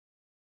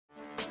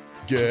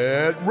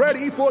Get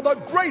ready for the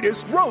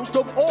greatest roast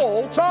of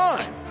all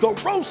time, the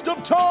Roast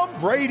of Tom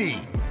Brady,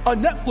 a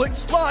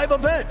Netflix live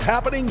event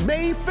happening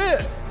May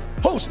 5th.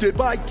 Hosted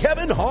by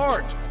Kevin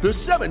Hart, the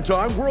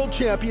 7-time world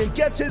champion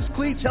gets his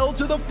cleats held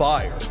to the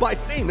fire by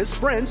famous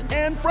friends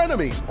and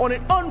frenemies on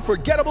an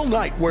unforgettable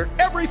night where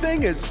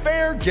everything is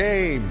fair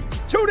game.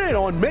 Tune in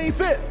on May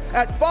 5th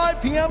at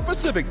 5 p.m.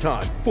 Pacific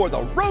time for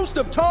the Roast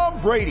of Tom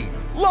Brady,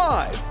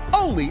 live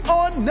only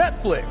on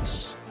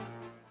Netflix.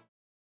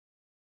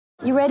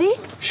 You ready?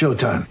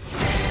 Showtime.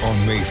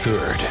 On May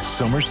 3rd,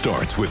 summer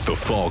starts with The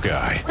Fall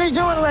Guy. Let's do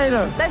it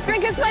later. Let's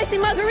drink a spicy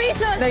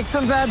margarita. Make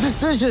some bad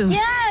decisions.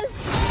 Yes!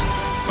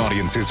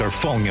 Audiences are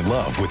falling in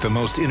love with the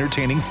most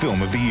entertaining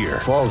film of the year.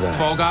 Fall Guy.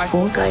 Fall Guy?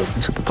 Fall Guy.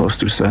 That's what the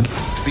poster said.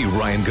 See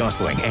Ryan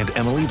Gosling and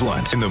Emily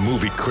Blunt in the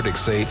movie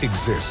critics say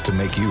exists to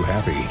make you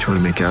happy. Trying to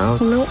make it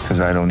out? Nope. Because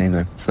I don't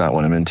either. It's not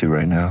what I'm into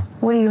right now.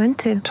 What are you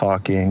into?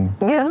 Talking.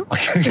 Yeah.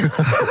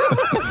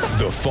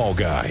 The Fall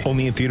Guy.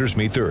 Only in theaters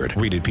May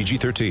 3rd. Rated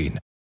PG-13.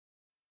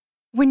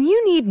 When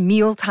you need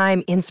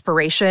mealtime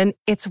inspiration,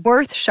 it's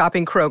worth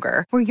shopping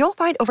Kroger, where you'll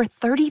find over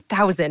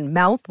 30,000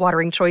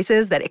 mouth-watering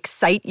choices that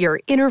excite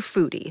your inner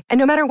foodie. And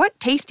no matter what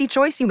tasty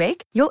choice you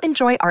make, you'll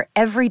enjoy our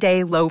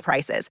everyday low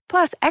prices,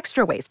 plus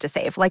extra ways to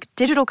save, like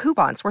digital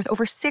coupons worth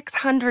over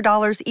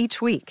 $600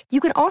 each week. You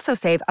can also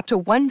save up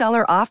to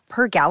 $1 off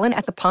per gallon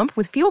at the pump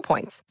with fuel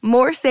points.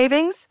 More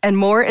savings and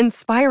more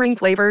inspiring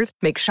flavors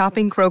make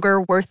shopping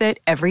Kroger worth it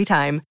every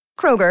time.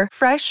 Kroger,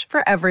 fresh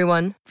for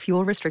everyone.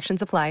 Fuel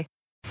restrictions apply.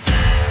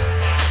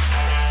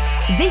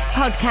 This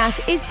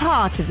podcast is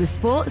part of the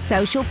Sports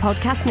Social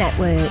Podcast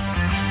Network.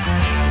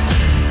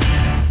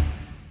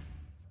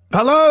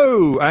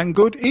 Hello and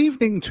good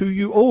evening to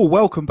you all.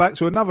 Welcome back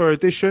to another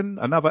edition,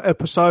 another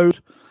episode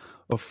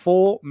of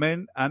Four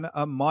Men and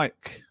a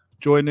Mic.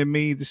 Joining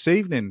me this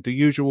evening, the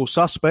usual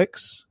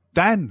suspects.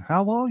 Dan,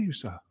 how are you,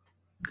 sir?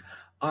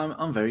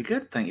 I'm very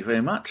good. Thank you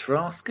very much for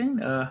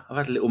asking. I've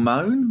had a little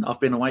moan.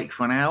 I've been awake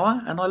for an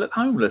hour and I look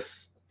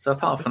homeless. So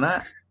apart from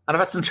that, and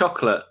I've had some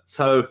chocolate.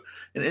 So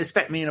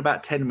expect me in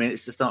about 10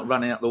 minutes to start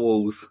running up the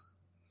walls.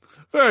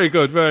 Very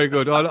good, very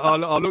good.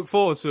 I'll look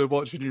forward to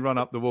watching you run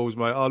up the walls,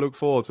 mate. I look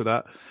forward to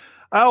that.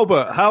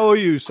 Albert, how are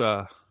you,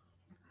 sir?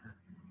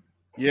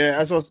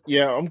 Yeah,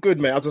 I'm good,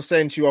 mate. As I was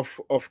saying to you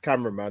off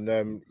camera,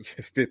 man.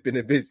 It's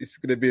going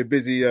to be a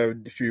busy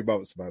few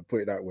months, man.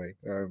 Put it that way.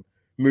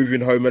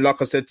 Moving home, and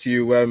like I said to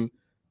you,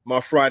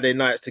 my Friday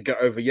nights to get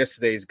over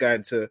yesterday is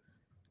going to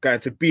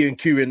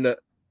B&Q in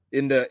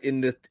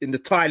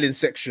the tiling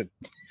section.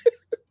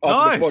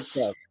 Nice.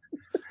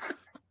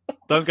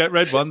 Don't get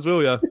red ones,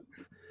 will you?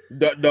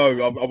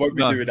 No, I won't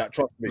be doing that.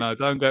 Trust me. No,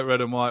 don't get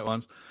red and white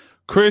ones.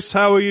 Chris,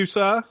 how are you,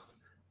 sir?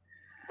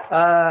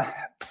 I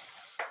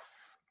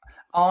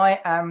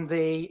am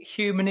the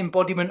human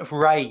embodiment of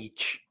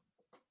rage.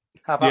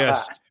 How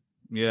about that?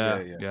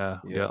 Yeah.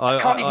 I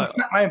can't even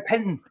snap my own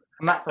pen.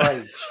 I'm that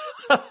rage.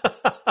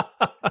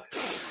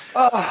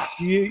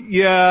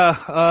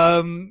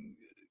 Yeah.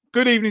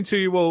 Good evening to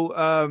you all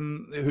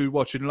who are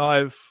watching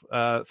live.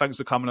 Thanks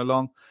for coming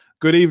along.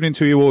 Good evening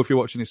to you all if you're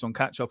watching this on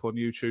Catch Up on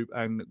YouTube.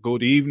 And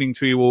good evening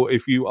to you all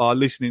if you are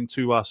listening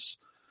to us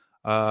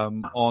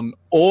on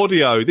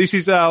audio. This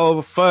is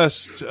our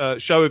first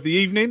show of the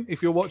evening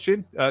if you're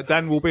watching.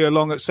 Dan will be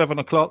along at 7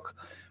 o'clock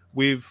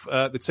with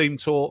the team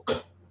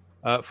talk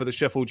for the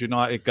Sheffield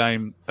United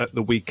game at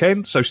the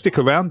weekend. So stick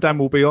around. Dan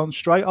will be on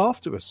straight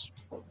after us.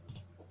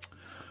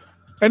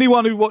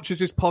 Anyone who watches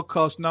this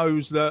podcast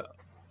knows that,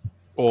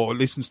 or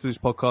listens to this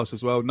podcast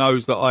as well,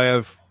 knows that I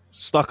have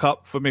stuck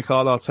up for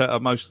Mikel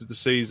Arteta most of the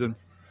season.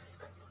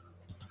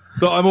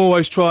 That I'm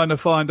always trying to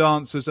find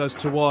answers as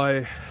to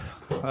why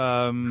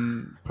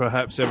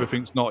perhaps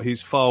everything's not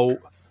his fault,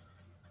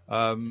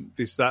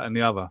 this, that and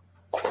the other.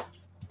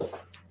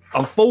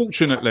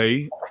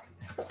 Unfortunately,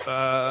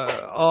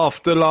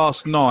 after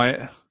last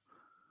night,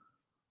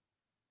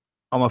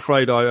 I'm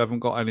afraid I haven't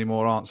got any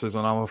more answers,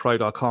 and I'm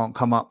afraid I can't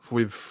come up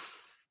with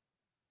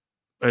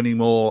any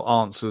more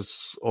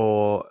answers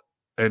or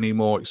any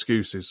more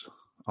excuses,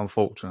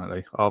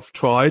 unfortunately. I've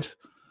tried.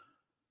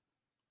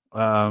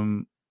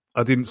 I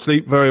didn't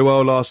sleep very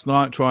well last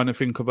night trying to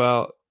think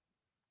about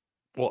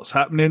what's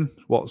happening,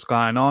 what's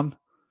going on.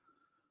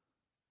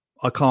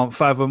 I can't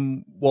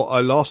fathom what I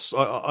lost.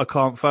 I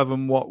can't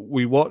fathom what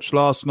we watched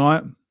last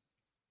night.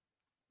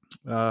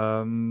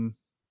 Do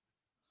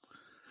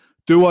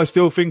I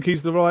still think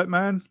he's the right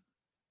man?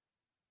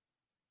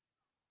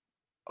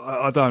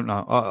 I don't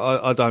know.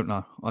 I don't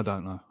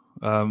know.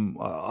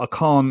 I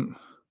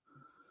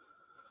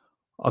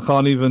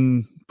can't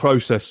even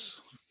process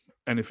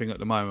anything at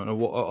the moment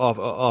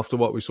after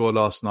what we saw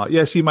last night.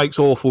 Yes, he makes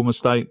awful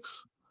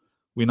mistakes.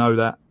 We know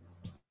that.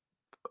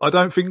 I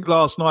don't think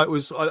last night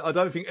was... I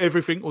don't think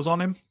everything was on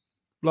him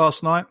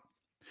last night.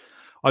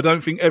 I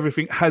don't think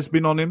everything has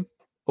been on him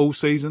all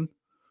season.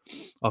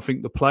 I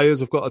think the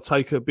players have got to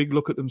take a big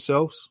look at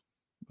themselves.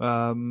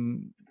 I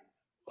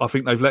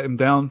think they've let him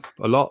down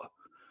a lot.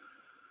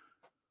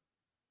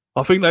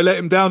 I think they let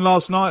him down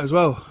last night as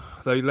well.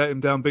 They let him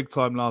down big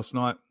time last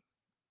night.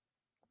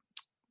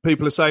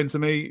 people are saying to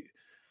me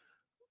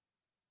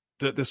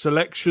that the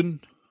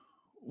selection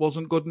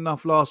wasn't good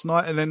enough last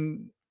night, and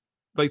then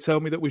they tell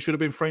me that we should have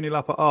been 3-0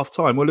 up at half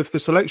time. Well, if the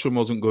selection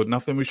wasn't good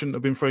enough, then we shouldn't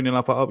have been 3-0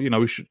 up at half.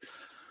 We should.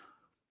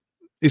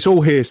 It's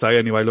all hearsay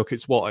anyway. Look,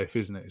 it's what if,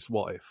 isn't it? It's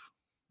what if.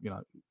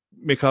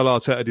 Mikel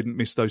Arteta didn't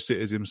miss those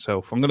sitters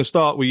himself. I'm going to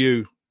start with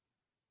you,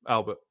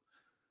 Albert.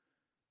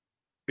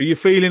 Are you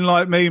feeling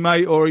like me,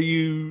 mate, or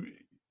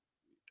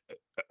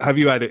have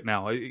you had it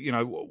now?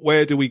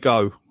 Where do we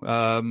go?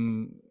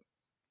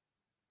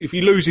 If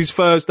he loses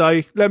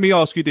Thursday, let me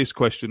ask you this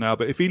question,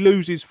 Albert. If he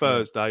loses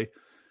Thursday,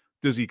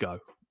 does he go?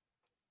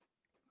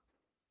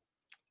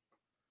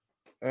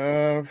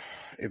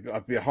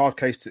 It'd be a hard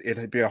case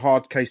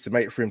to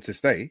make for him to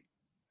stay.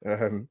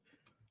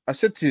 I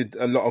said to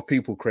a lot of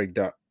people, Craig,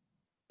 that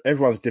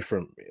everyone's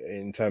different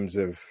in terms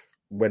of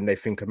when they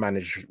think a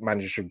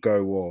manager should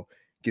go or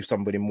give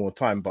somebody more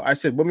time. But I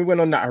said when we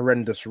went on that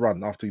horrendous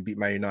run after we beat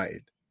Man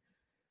United,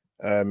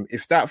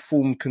 if that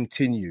form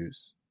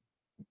continues,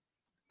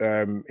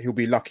 he'll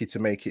be lucky to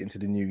make it into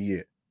the new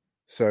year.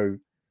 So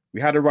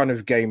we had a run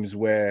of games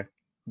where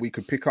we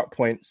could pick up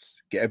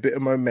points, get a bit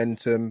of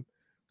momentum,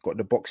 got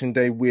the Boxing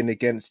Day win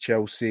against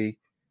Chelsea,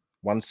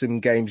 won some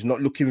games,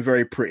 not looking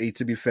very pretty,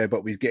 to be fair,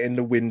 but we're getting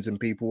the wins and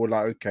people were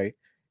like, okay, you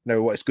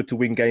know what, it's good to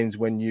win games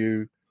when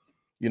you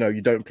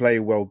don't play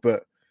well.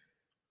 But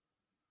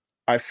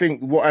I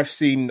think what I've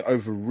seen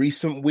over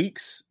recent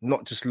weeks,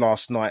 not just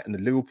last night in the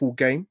Liverpool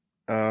game,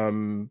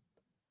 I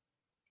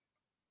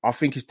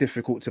think it's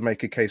difficult to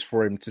make a case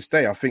for him to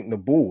stay. I think the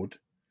board,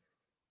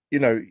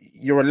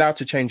 you're allowed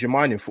to change your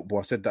mind in football.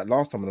 I said that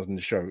last time I was on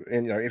the show.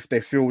 And, if they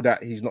feel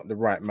that he's not the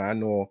right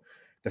man, or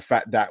the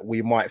fact that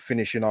we might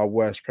finish in our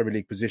worst Premier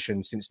League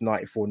position since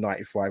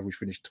 94-95, we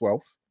finished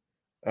 12th.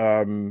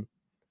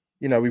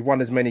 We've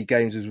won as many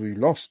games as we've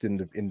lost in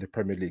the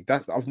Premier League.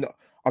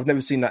 I've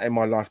never seen that in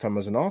my lifetime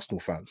as an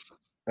Arsenal fan.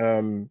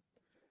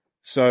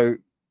 So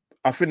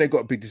I think they've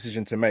got a big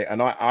decision to make.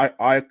 And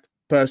I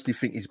personally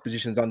think his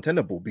position is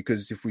untenable,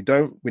 because if we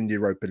don't win the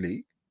Europa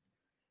League,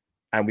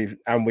 and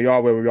we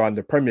are where we are in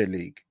the Premier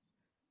League,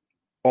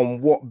 on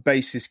what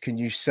basis can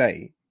you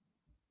say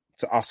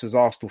to us as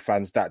Arsenal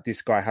fans that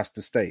this guy has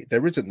to stay?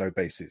 There isn't no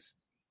basis.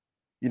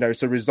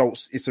 It's a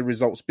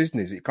results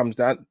business. It comes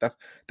down,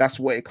 that's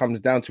what it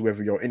comes down to,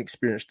 whether you're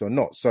inexperienced or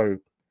not. So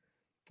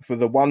for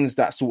the ones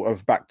that sort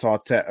of backed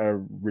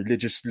Arteta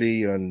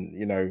religiously,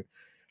 and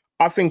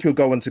I think he'll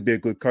go on to be a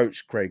good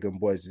coach, Craig and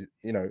boys,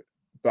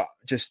 but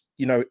just,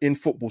 in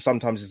football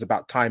sometimes it's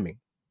about timing,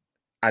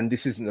 and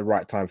this isn't the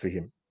right time for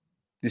him.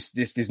 This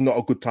is not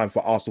a good time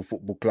for Arsenal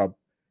Football Club,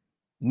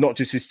 not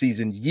just this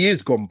season,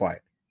 years gone by.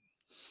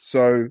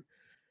 So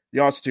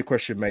the answer to your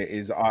question, mate,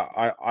 is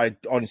I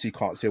honestly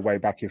can't see a way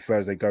back if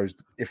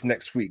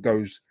next week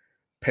goes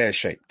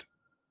pear-shaped.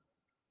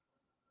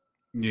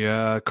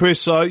 Yeah,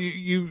 Chris,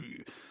 you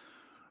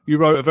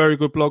wrote a very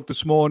good blog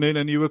this morning,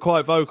 and you were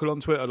quite vocal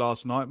on Twitter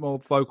last night, more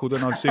vocal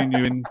than I've seen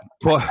you in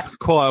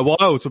quite a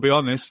while, to be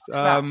honest.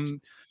 I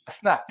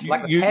snapped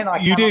like the pen I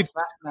cannot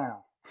snap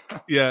now.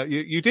 Yeah,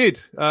 you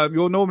did.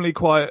 You're normally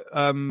quite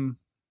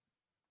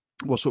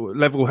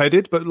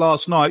level-headed, but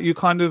last night you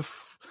kind of.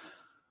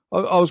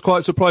 I was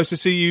quite surprised to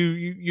see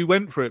you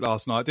went for it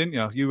last night, didn't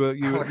you? You were.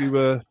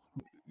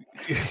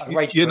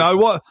 You know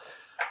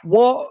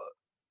what?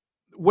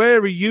 Where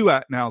are you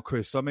at now,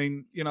 Chris? I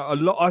mean,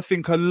 I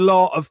think a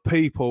lot of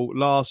people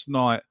last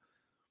night.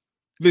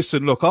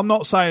 Listen, look, I'm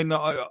not saying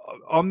that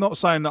I'm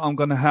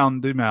going to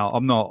hound him out.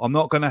 I'm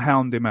not going to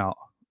hound him out.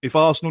 If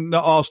Arsenal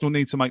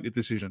need to make the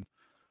decision.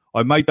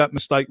 I made that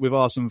mistake with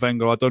Arsene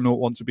Wenger. I do not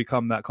want to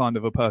become that kind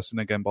of a person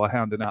again by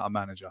hounding out a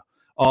manager.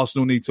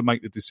 Arsenal need to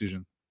make the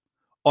decision.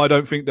 I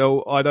don't think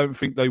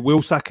they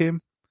will sack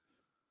him.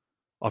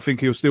 I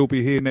think he'll still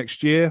be here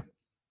next year.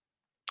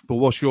 But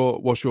what's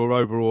your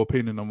overall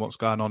opinion on what's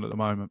going on at the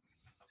moment?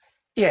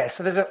 Yeah,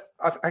 so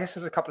I guess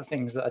there's a couple of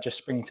things that are just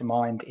springing to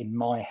mind in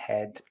my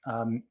head.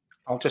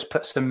 I'll just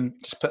put some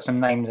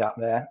names out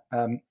there.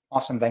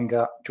 Arsene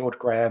Wenger, George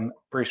Graham,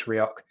 Bruce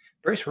Rioch.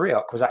 Bruce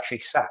Rioch was actually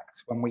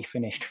sacked when we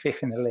finished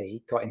 5th in the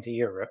league, got into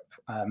Europe,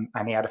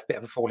 and he had a bit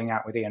of a falling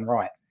out with Ian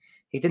Wright.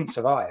 He didn't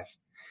survive.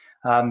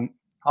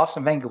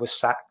 Arsene Wenger was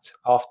sacked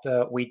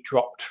after we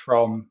dropped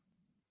from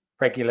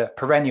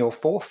perennial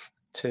 4th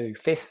to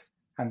 5th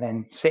and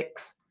then 6th.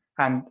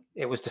 And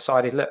it was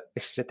decided, look,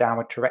 this is a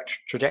downward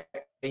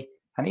trajectory,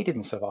 and he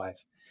didn't survive.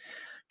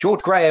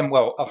 George Graham,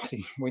 well,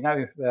 obviously, we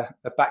know the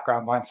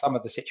background behind some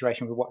of the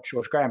situation with what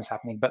George Graham's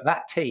happening, but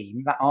that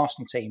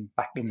Arsenal team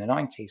back in the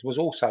 90s was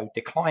also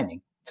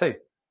declining too.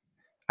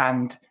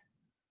 And,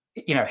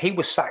 he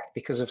was sacked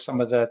because of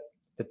some of the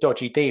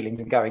dodgy dealings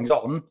and goings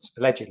on,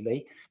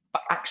 allegedly,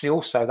 but actually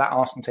also that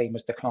Arsenal team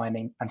was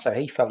declining. And so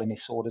he fell in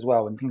his sword as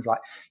well, and things like,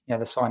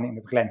 the signing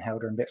of Glenn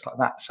Helder and bits like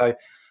that. So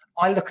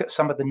I look at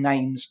some of the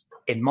names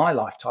in my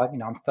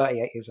lifetime. I'm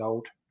 38 years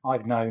old.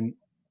 I've known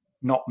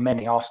not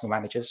many Arsenal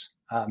managers.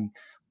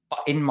 But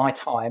in my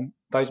time,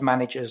 those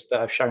managers that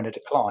have shown a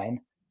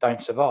decline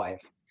don't survive.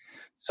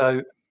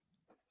 So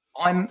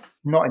I'm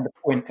not in the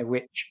point at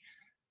which.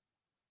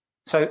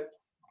 So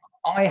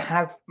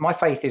my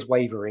faith is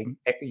wavering.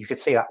 You could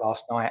see that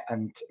last night,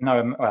 and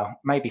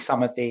maybe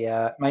some of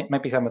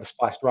the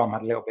spiced rum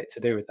had a little bit to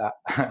do with that.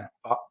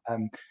 But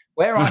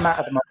where I'm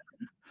at the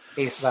moment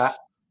is that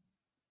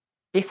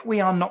if we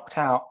are knocked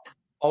out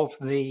of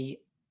the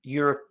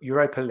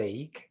Europa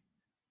League,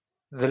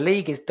 the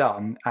league is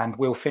done, and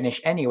we'll finish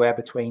anywhere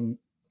between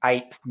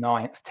 8th,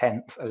 9th,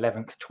 10th,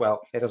 11th,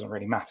 12th. It doesn't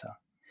really matter.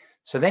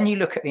 So then you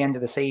look at the end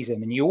of the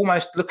season, and you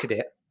almost look at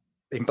it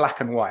in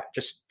black and white.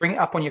 Just bring it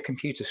up on your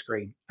computer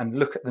screen and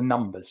look at the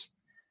numbers.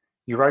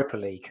 Europa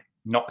League,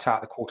 knocked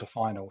out the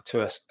quarterfinal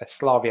to a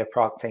Slavia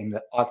Prague team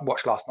that I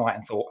watched last night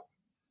and thought,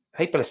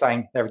 people are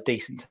saying they're a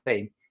decent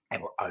team. They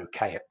were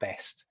okay at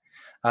best.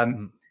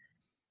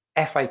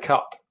 FA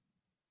Cup,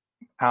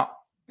 out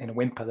in a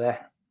whimper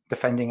there,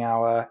 defending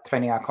our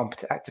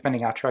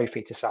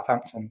trophy to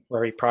Southampton,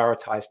 where he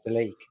prioritised the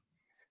league.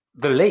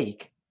 The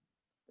league,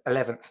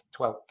 11th,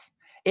 12th.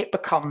 It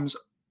becomes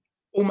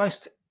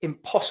almost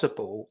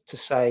impossible to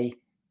say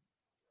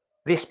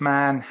this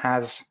man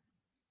has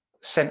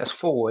sent us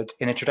forward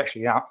in a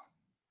trajectory. Now,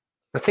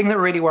 the thing that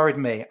really worried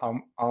me,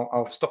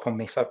 I'll stop on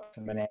me soapbox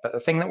in a minute, but the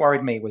thing that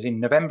worried me was in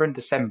November and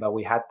December,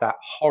 we had that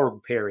horrible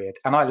period,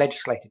 and I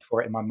legislated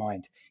for it in my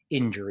mind.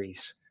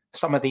 Injuries,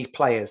 some of these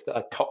players that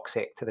are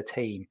toxic to the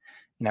team,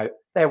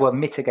 there were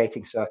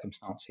mitigating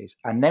circumstances,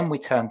 and then we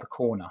turned the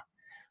corner.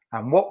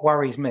 And what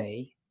worries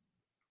me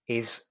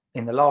is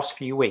in the last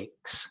few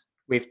weeks,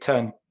 we've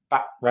turned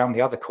back round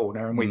the other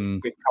corner, and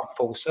we've come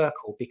full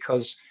circle,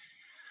 because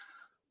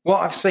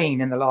what I've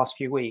seen in the last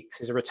few weeks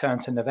is a return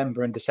to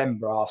November and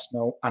December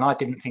Arsenal, and I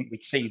didn't think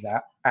we'd see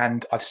that.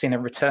 And I've seen a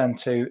return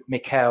to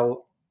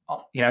Mikel,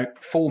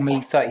 fool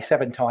me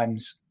 37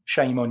 times,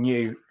 shame on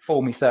you.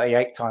 Fool me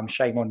 38 times,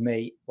 shame on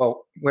me.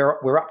 Well,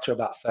 we're up to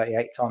about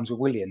 38 times with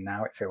Willian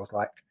now, it feels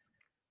like.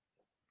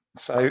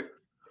 So,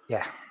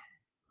 yeah.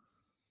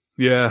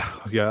 Yeah.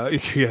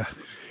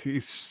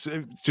 It's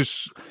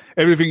just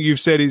everything you've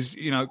said is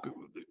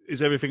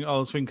everything I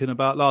was thinking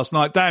about last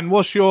night. Dan,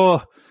 what's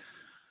your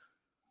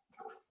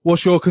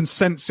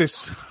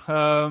consensus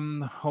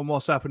on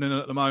what's happening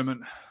at the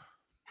moment?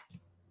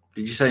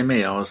 Did you say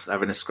me? I was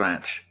having a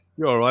scratch.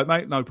 You're all right,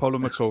 mate. No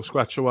problem at all.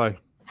 Scratch away.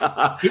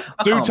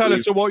 do tell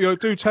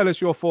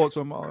us your thoughts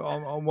on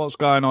what's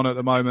going on at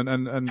the moment,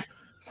 and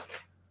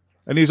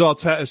is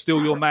Arteta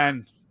still your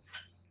man?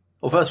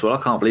 Well, first of all,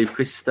 I can't believe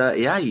Chris is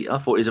 38. I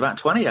thought he was about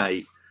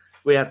 28.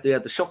 We had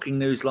the shocking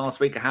news last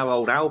week of how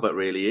old Albert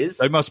really is.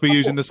 They must be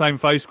using the same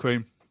face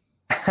cream.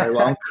 So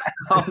I'm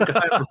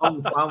going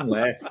wrong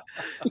somewhere.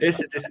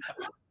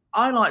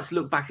 I like to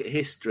look back at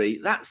history.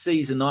 That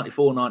season,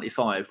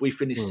 94-95, we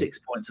finished 6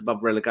 points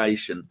above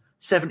relegation.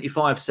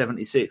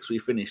 75-76, we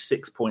finished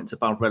 6 points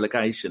above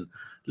relegation.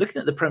 Looking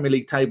at the Premier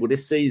League table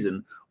this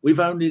season, we've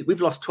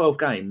lost 12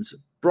 games.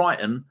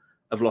 Brighton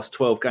have lost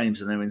 12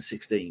 games and they're in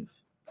 16th.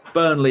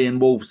 Burnley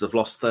and Wolves have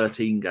lost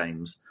 13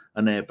 games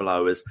and they're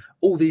below us.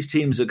 All these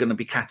teams are going to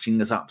be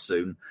catching us up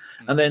soon.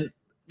 And then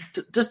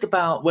just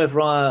about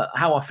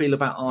how I feel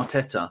about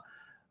Arteta,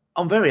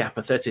 I'm very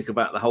apathetic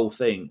about the whole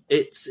thing.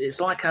 It's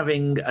like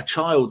having a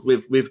child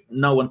with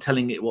no one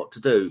telling it what to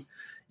do.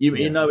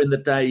 You know, in the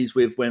days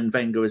when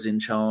Wenger was in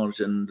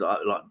charge, and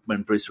like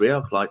when Bruce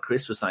Rioch, like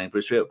Chris was saying,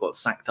 Bruce Rioch got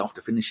sacked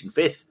after finishing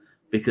 5th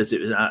because it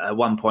was at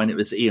one point it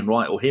was Ian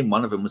Wright or him.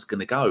 One of them was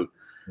going to go,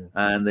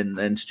 and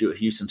then Stuart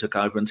Hewson took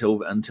over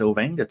until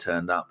Wenger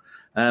turned up.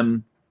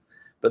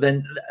 But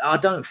then I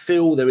don't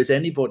feel there is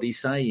anybody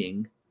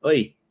saying,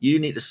 "Oi, you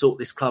need to sort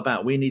this club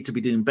out. We need to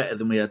be doing better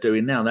than we are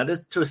doing now." Now,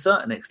 to a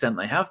certain extent,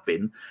 they have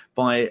been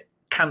by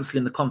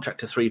cancelling the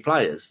contract of 3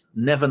 players.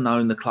 Never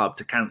known the club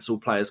to cancel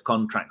players'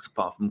 contracts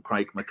apart from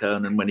Craig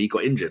McKernan when he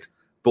got injured.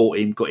 Bought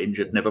him, got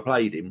injured, never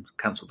played him,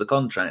 cancelled the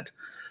contract.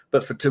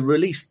 But to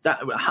release that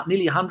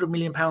nearly £100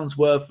 million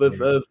worth of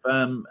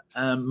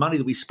money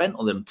that we spent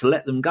on them to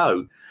let them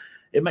go,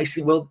 it makes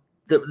you think, well,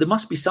 there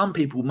must be some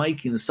people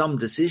making some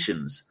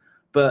decisions.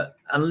 But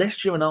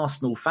unless you're an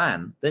Arsenal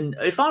fan, then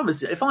if I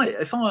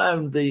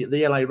owned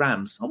the LA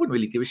Rams, I wouldn't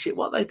really give a shit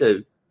what they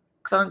do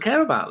because I don't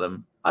care about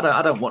them.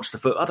 I don't watch the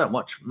foot. I don't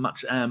watch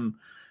much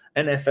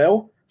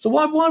NFL. So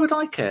why would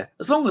I care?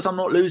 As long as I'm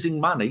not losing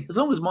money, as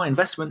long as my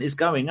investment is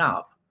going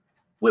up.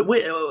 Wenger,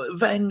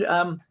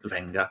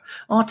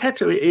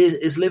 Arteta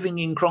is living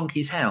in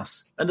Kroenke's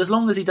house, and as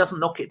long as he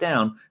doesn't knock it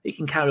down, he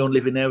can carry on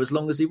living there as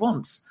long as he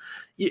wants.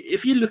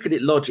 If you look at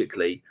it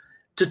logically,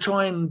 to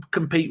try and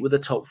compete with the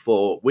top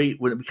 4, we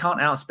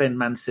can't outspend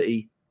Man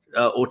City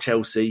or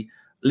Chelsea.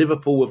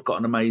 Liverpool have got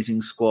an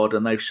amazing squad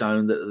and they've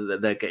shown that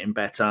they're getting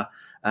better.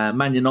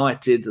 Man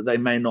United, they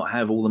may not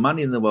have all the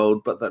money in the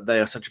world, but that they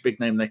are such a big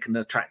name they can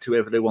attract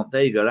whoever they want.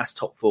 There you go, that's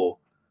top 4.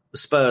 The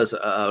Spurs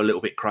are a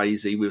little bit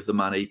crazy with the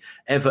money.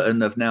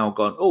 Everton have now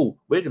gone, oh,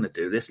 we're going to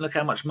do this. Look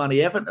how much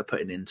money Everton are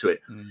putting into it.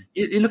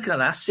 You're looking at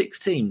that, 6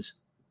 teams.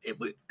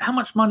 How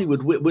much money would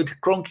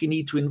Kroenke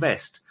need to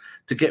invest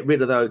to get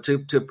rid of those,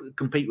 to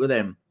compete with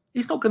them?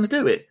 He's not going to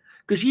do it.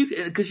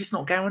 because it's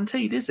not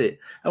guaranteed, is it?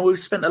 And we've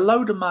spent a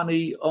load of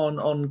money on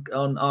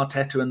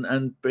Arteta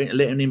and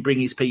letting him bring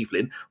his people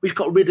in. We've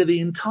got rid of the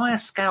entire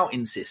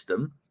scouting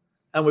system,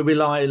 and we're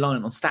relying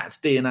on stats,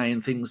 DNA,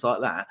 and things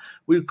like that.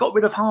 We've got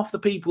rid of half the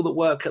people that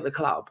work at the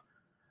club,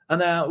 and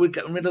now we're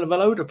getting rid of a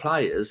load of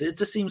players. It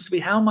just seems to be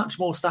how much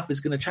more stuff is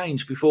going to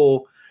change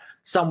before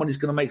someone is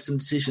going to make some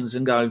decisions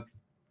and go,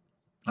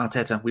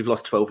 Arteta, we've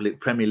lost 12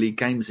 Premier League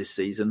games this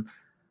season.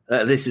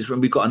 This is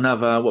when we've got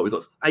we've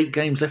got 8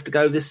 games left to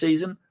go this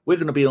season. We're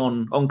going to be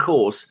on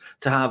course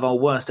to have our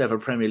worst ever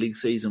Premier League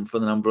season for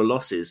the number of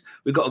losses.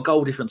 We've got a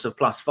goal difference of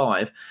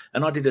 +5.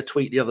 And I did a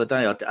tweet the other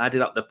day. I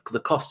added up the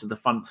cost of the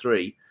front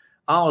three.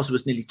 Ours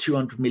was nearly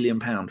 £200 million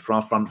for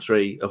our front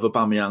three of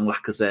Aubameyang,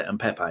 Lacazette and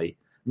Pepe.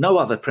 No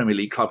other Premier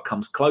League club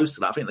comes close to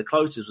that. I think the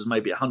closest was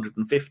maybe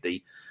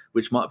 150,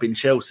 which might have been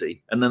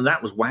Chelsea. And then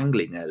that was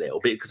wangling a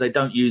little bit because they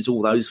don't use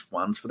all those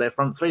ones for their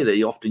front three.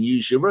 They often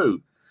use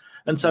Giroud.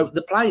 And so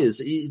the players,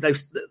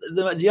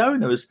 the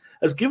owner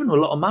has given them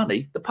a lot of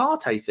money. The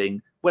Partey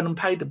thing, went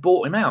and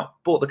bought him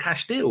out, bought the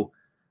cash deal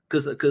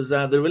because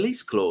the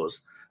release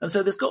clause. And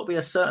so there's got to be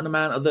a certain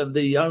amount of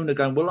the owner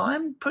going, well,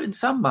 I'm putting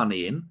some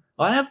money in.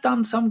 I have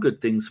done some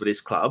good things for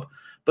this club,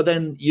 but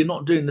then you're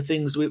not doing the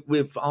things with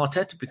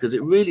Arteta because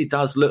it really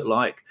does look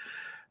like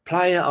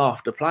player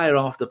after player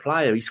after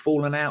player he's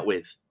fallen out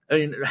with. I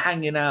mean,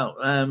 hanging out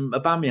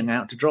Aubameyang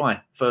out to dry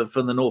for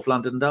the North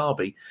London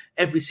derby.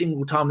 Every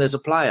single time there's a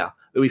player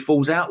who he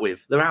falls out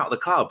with, they're out of the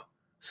club.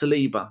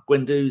 Saliba,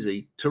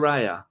 Guendouzi,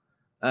 Torreira,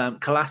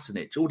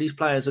 Kolasinac, all these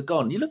players are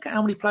gone. You look at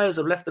how many players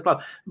have left the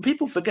club. And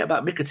people forget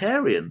about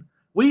Mkhitaryan.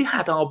 We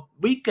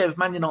gave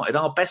Man United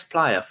our best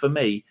player for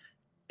me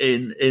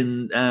in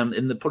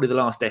probably the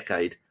last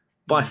decade.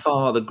 By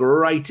far the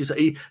greatest.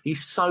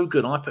 He's so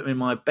good. I put him in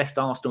my best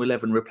Arsenal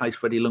 11, replaced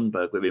Freddie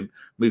Ljungberg with him,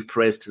 moved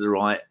Perez to the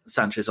right,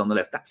 Sanchez on the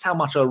left. That's how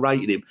much I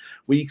rated him.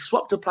 We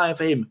swapped a player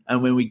for him,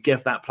 and when we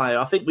gave that player,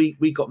 I think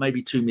we got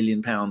maybe £2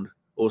 million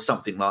or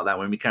something like that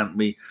when we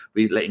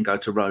let him go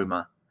to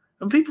Roma.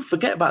 And people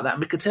forget about that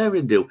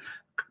Mkhitaryan deal.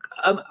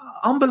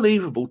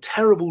 Unbelievable,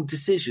 terrible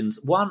decisions,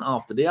 one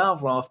after the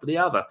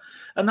other.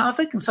 And I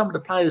think some of the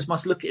players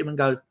must look at him and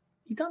go,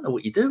 you don't know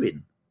what you're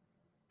doing.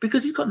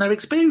 Because he's got no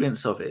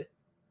experience of it.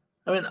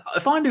 I mean,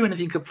 if I knew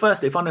anything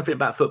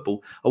about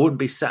football, I wouldn't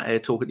be sat here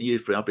talking to you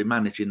three. I'd be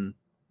managing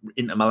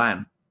Inter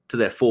Milan to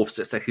their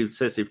 4th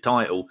successive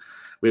title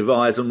with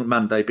eyes on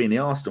Monday being the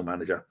Arsenal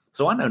manager.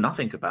 So I know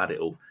nothing about it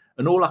all.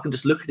 And all I can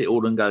just look at it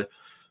all and go,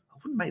 I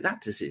wouldn't make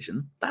that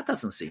decision. That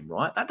doesn't seem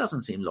right. That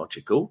doesn't seem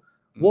logical.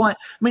 Why? I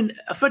mean,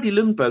 Freddie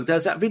Ljungberg,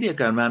 there's that video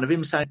going around of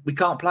him saying we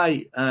can't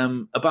play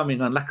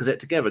Aubameyang and Lacazette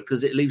together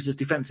because it leaves us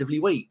defensively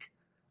weak.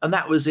 And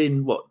that was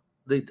in,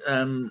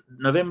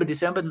 November,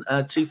 December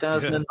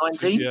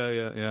 2019?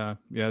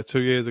 Yeah, 2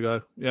 years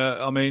ago.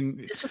 Yeah, I mean...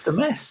 It's just a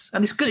mess.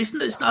 And it's good.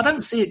 I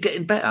don't see it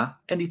getting better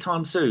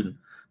anytime soon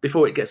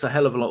before it gets a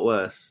hell of a lot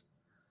worse.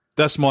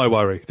 That's my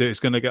worry, that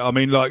it's going to get... I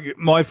mean, like,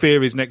 my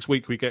fear is next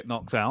week we get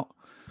knocked out.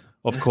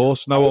 Of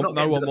course. No one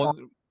wants...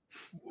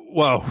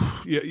 Well,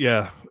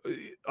 yeah.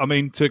 I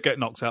mean, to get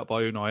knocked out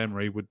by Unai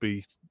Emery would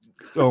be...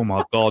 Oh,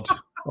 my God.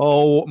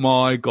 Oh,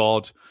 my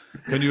God.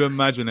 Can you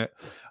imagine it?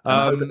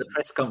 At the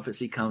press conference,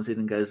 he comes in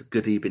and goes,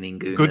 "Good evening,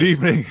 Gooners." Good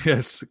evening,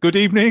 yes. Good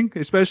evening,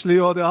 especially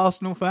all the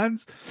Arsenal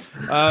fans.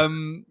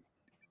 Albert,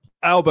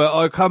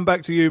 I'll come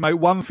back to you, mate.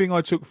 One thing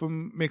I took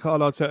from Mikel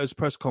Arteta's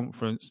press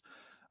conference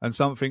and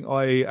something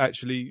I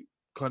actually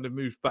kind of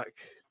moved back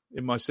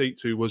in my seat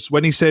to was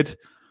when he said,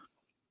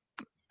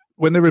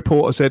 when the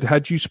reporter said,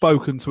 had you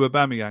spoken to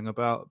Aubameyang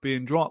about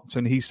being dropped?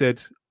 And he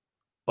said,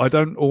 I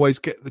don't always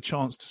get the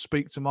chance to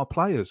speak to my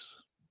players.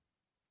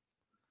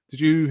 Did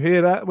you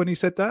hear that when he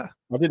said that?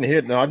 I didn't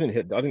hear. No, I didn't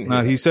hear.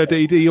 No, he said that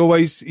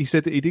he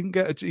said that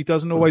he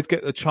doesn't always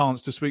get the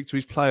chance to speak to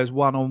his players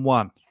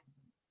one-on-one.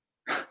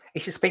 He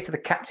should speak to the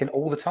captain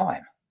all the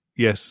time.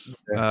 Yes,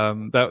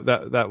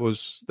 that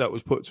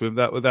was put to him.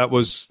 That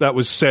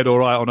was said all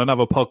right on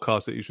another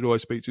podcast that you should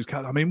always speak to his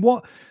captain. I mean,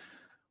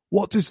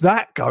 what does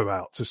that go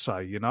out to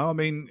say? You know, I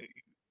mean,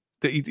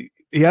 that he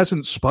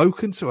hasn't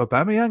spoken to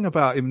Aubameyang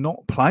about him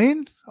not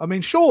playing. I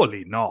mean,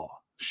 surely not.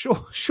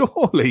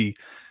 Surely.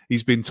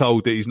 He's been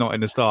told that he's not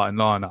in the starting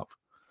lineup.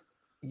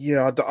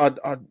 Yeah,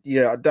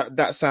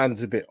 that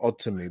sounds a bit odd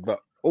to me. But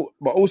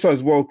also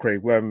as well, Craig,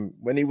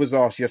 when he was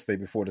asked yesterday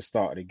before the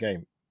start of the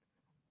game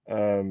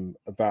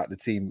about the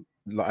team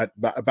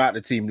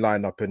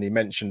lineup, and he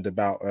mentioned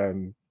about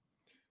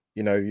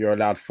you're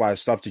allowed 5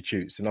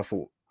 substitutes, and I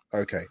thought,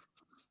 okay,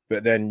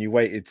 but then you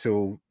waited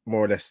till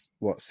more or less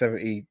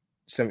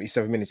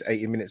 77 minutes,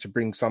 80 minutes to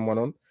bring someone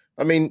on.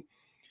 I mean,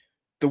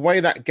 the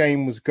way that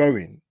game was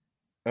going.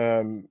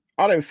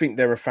 I don't think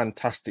they're a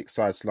fantastic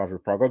side, Slavia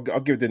Prague. I'll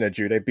give them their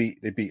due. They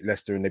beat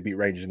Leicester and they beat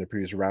Rangers in the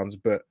previous rounds.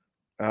 But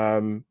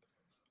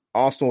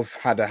Arsenal have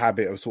had a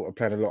habit of sort of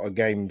playing a lot of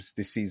games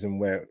this season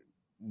where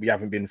we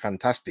haven't been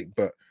fantastic,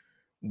 but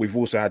we've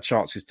also had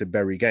chances to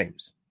bury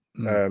games.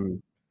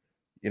 Mikel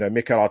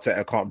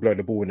Arteta can't blow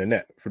the ball in the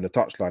net from the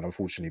touchline,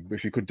 unfortunately. But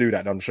if he could do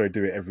that, I'm sure he'd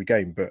do it every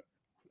game. But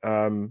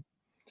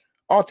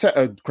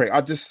Arteta, Craig,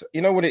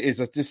 you know what it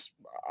is?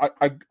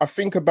 I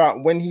think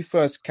about when he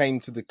first came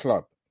to the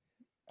club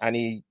and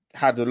he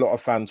had a lot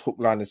of fans hook,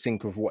 line and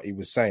sinker of what he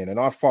was saying. And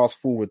I fast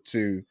forward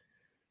to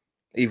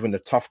even the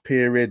tough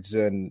periods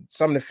and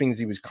some of the things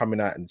he was coming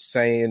out and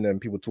saying, and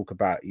people talk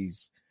about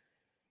he's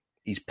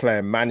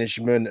player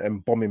management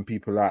and bombing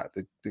people out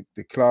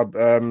the club.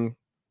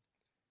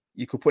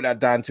 You could put that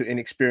down to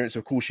inexperience,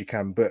 of course you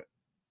can, but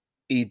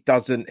he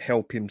doesn't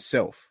help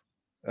himself.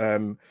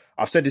 I've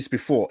said this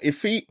before.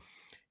 If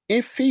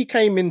he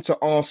came into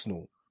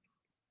Arsenal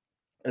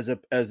as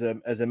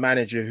a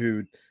manager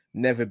who'd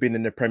never been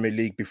in the Premier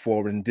League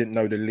before and didn't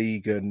know the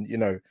league and, you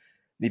know,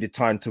 needed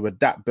time to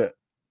adapt, but,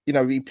 you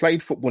know, he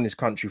played football in his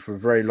country for a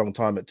very long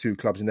time at two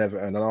clubs in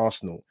Everton and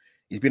Arsenal.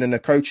 He's been in a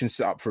coaching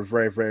setup for a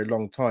very, very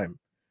long time.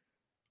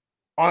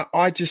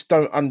 I just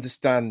don't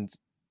understand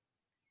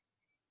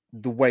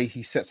the way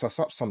he sets us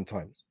up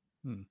sometimes,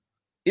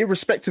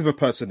 irrespective of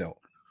personnel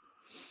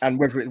and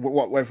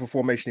whatever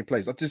formation he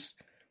plays.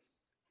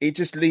 It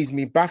just leaves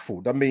me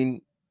baffled. I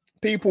mean,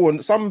 people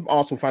and some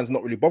Arsenal fans are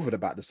not really bothered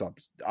about the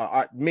subs.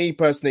 Me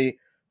personally,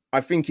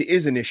 I think it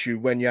is an issue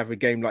when you have a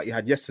game like you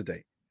had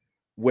yesterday,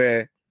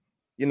 where,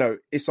 you know,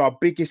 it's our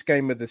biggest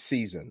game of the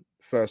season.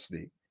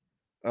 Firstly,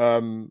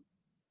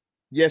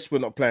 yes, we're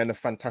not playing a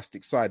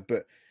fantastic side,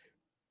 but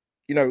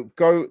you know,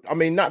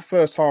 that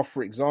first half,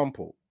 for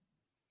example.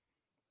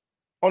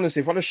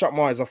 Honestly, if I'd have shut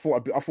my eyes, I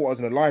thought I was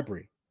in a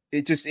library.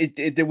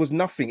 There was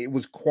nothing. It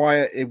was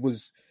quiet.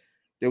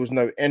 There was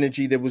no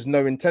energy. There was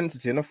no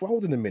intensity. And I thought,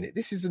 hold on a minute.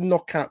 This is a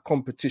knockout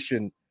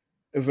competition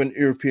of an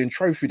European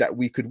trophy that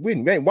we could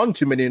win. We ain't won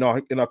too many in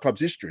our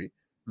club's history.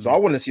 So I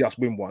want to see us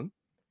win one.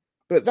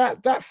 But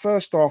that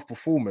first half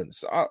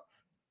performance,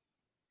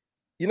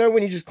 you know,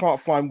 when you just can't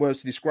find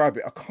words to describe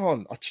it,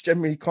 I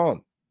generally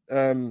can't.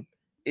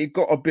 It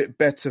got a bit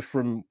better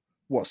from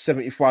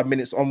 75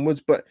 minutes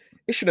onwards, but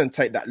it shouldn't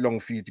take that long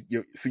for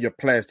your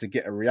players to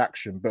get a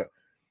reaction. But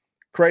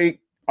Craig,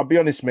 I'll be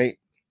honest, mate,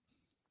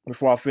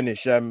 before I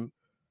finish, I've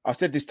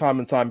said this time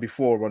and time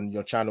before on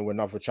your channel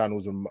and other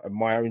channels and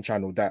my own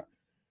channel that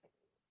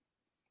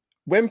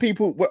when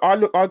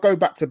I go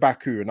back to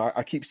Baku and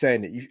I keep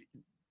saying it,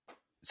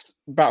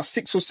 about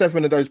 6 or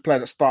 7 of those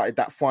players that started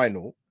that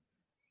final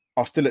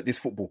are still at this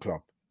football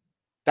club.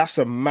 That's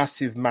a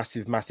massive,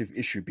 massive, massive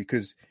issue,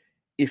 because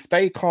if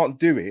they can't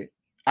do it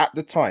at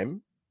the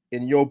time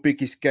in your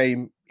biggest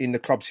game in the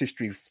club's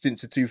history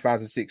since the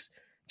 2006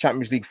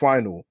 Champions League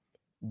final,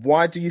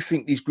 why do you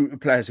think these group of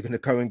players are going to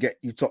go and get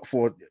you top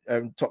 4,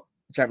 top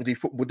Champions League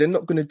football? They're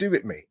not going to do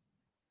it, mate.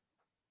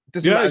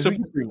 You're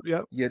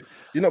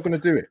not going to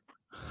do it.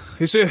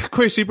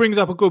 Chris, he brings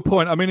up a good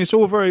point. I mean, it's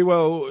all very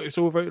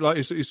like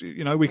it's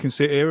you know, we can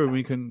sit here and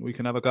we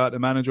can have a go at the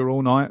manager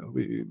all night,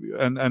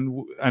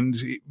 and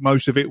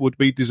most of it would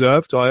be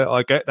deserved.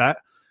 I get that,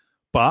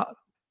 but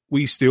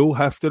we still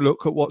have to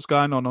look at what's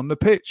going on the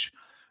pitch.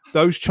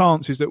 Those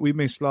chances that we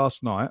missed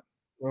last night.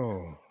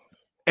 Oh.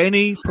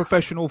 Any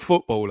professional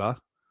footballer,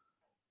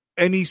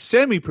 any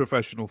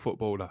semi-professional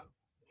footballer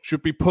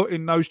should be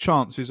putting those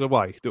chances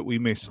away that we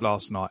missed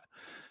last night.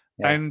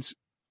 Yeah. And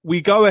we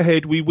go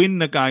ahead, we win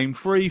the game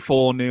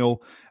 3-4-0,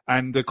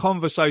 and the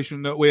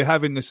conversation that we're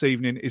having this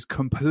evening is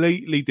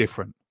completely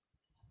different.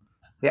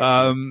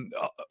 Yeah.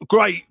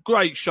 Great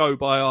show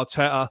by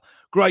Arteta.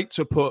 Great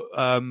to put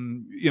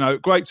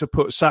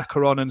Saka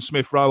on and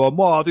Smith Rowe on.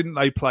 Why didn't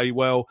they play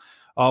well?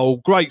 Oh,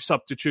 great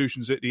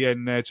substitutions at the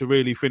end there to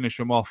really finish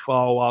them off.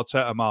 Oh,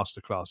 Arteta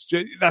masterclass.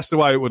 That's the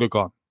way it would have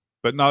gone.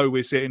 But no,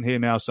 we're sitting here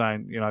now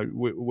saying, you know,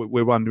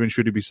 we're wondering,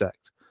 should he be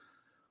sacked?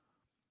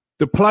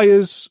 The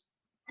players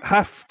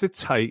have to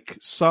take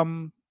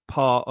some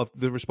part of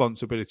the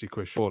responsibility,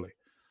 Chris, surely.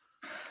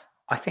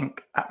 I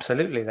think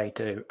absolutely they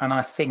do. And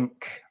I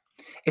think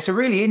it's a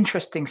really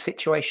interesting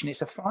situation.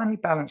 It's a finely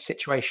balanced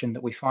situation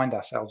that we find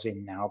ourselves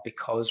in now,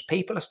 because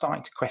people are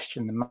starting to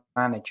question the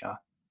manager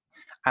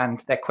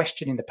and they're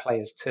questioning the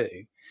players too.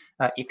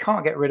 You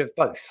can't get rid of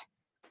both.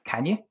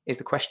 Can you? Is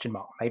the question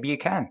mark. Maybe you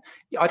can.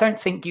 I don't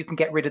think you can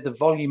get rid of the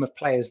volume of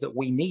players that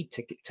we need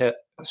to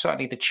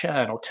certainly the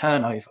churn or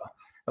turnover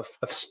of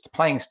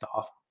playing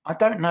staff. I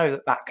don't know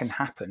that can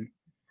happen.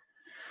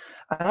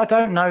 And I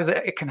don't know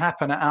that it can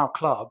happen at our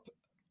club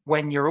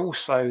when you're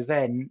also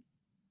then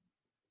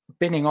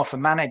binning off a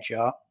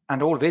manager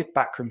and all of his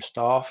backroom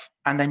staff.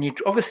 And then you're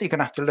obviously going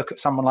to have to look at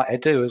someone like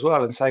Edu as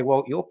well and say,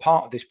 well, you're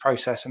part of this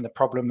process and the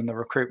problem and the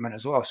recruitment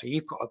as well. So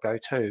you've got to go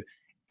too.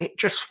 It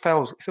just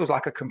feels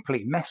like a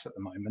complete mess at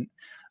the moment.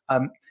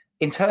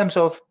 In terms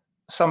of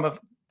some of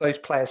those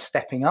players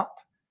stepping up,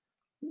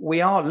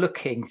 we are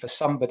looking for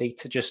somebody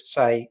to just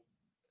say,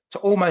 to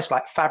almost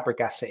like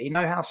Fabregas it. You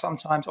know how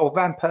sometimes, or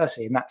Van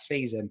Persie in that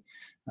season,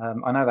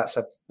 I know that's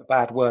a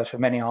bad word for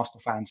many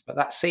Arsenal fans, but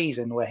that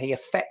season where he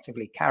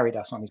effectively carried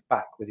us on his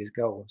back with his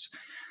goals,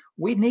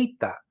 we need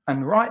that.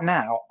 And right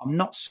now, I'm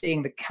not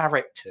seeing the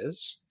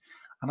characters,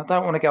 and I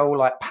don't want to go all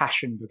like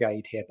passion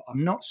brigade here, but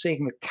I'm not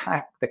seeing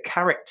the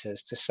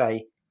characters to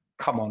say,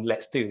 come on,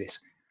 let's do this.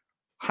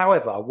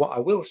 However, what I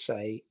will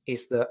say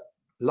is that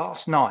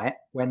last night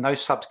when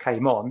those subs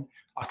came on,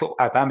 I thought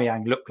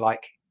Aubameyang looked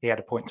like he had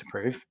a point to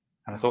prove,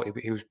 and I thought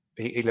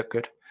he looked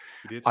good.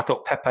 I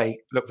thought Pepe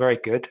looked very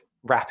good,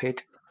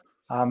 rapid,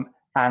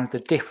 and the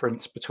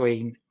difference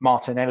between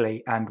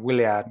Martinelli and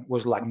Willian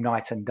was like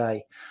night and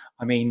day.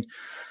 I mean,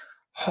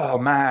 oh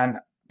man,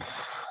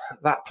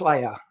 that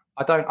player.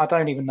 I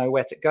don't even know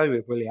where to go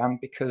with Willian,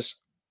 because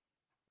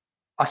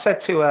I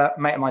said to a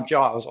mate of mine,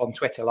 Giles, on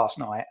Twitter last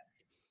night,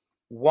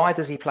 why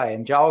does he play?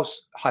 And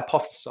Giles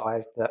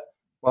hypothesized that,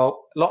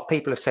 well, a lot of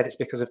people have said it's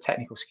because of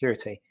technical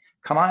security.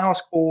 Can I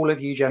ask all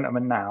of you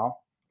gentlemen now,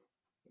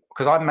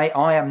 because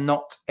I am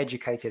not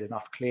educated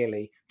enough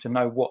clearly to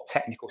know what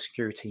technical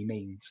security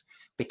means,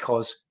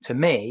 because to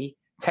me,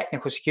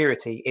 technical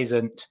security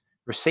isn't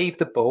receive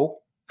the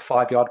ball,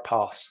 5-yard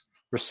pass,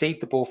 receive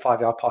the ball,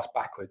 5-yard pass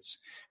backwards,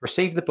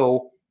 receive the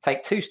ball,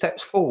 take 2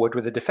 steps forward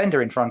with a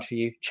defender in front of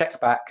you,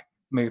 check back,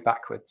 move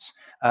backwards.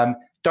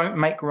 Don't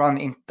make runs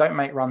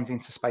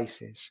into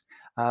spaces.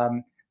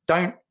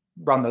 Don't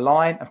run the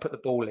line and put the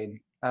ball in.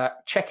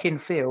 Check in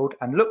field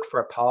and look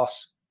for a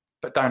pass,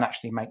 but don't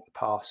actually make the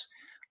pass.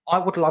 I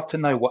would love to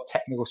know what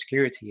technical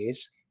security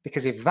is,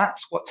 because if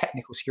that's what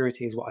technical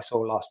security is, what I saw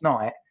last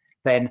night,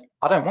 then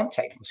I don't want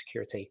technical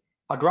security.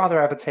 I'd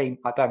rather have a team.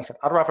 I'd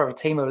rather have a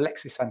team of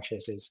Alexis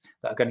Sanchez's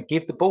that are going to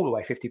give the ball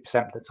away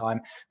 50% of the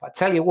time. But I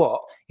tell you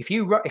what, if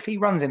he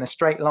runs in a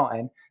straight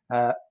line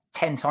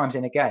 10 times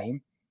in a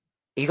game,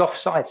 he's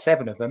offside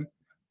 7 of them,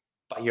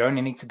 but you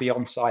only need to be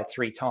onside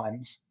 3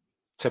 times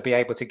to be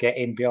able to get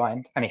in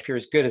behind. And if you're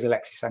as good as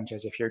Alexis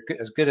Sanchez, if you're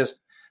as good as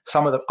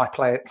some of the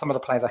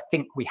players I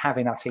think we have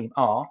in our team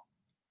are,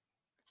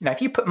 if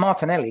you put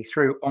Martinelli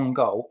through on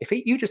goal,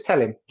 you just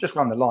tell him, just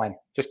run the line,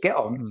 just get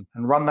on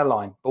and run the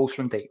line, balls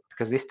from deep,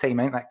 because this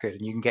team ain't that good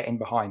and you can get in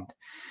behind.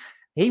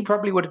 He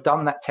probably would have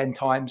done that 10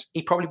 times.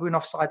 He probably would have been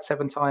offside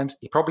 7 times.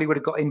 He probably would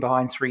have got in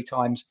behind 3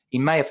 times. He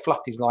may have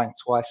fluffed his line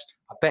twice.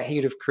 I bet he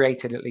would have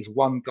created at least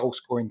 1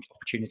 goal-scoring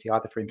opportunity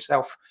either for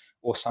himself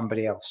or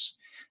somebody else.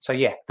 So,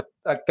 yeah,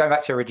 going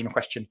back to your original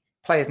question,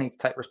 players need to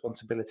take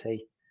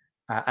responsibility.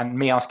 And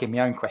me asking my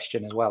own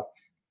question as well.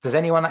 Does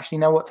anyone actually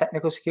know what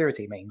technical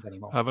security means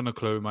anymore? I haven't a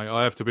clue, mate.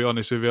 I have to be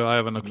honest with you. I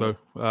haven't a clue.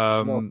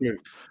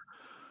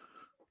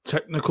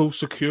 Technical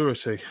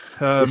security.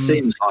 It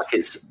seems like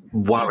it's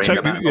worrying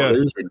about not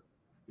losing.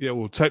 Yeah,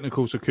 well,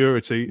 technical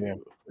security,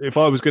 if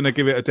I was going to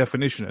give it a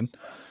definition,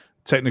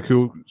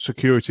 technical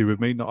security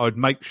would mean that I'd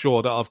make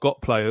sure that I've got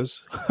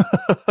players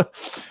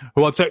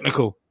who are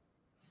technical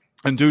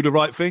and do the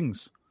right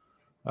things.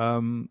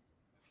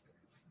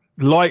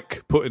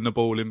 Like putting the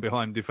ball in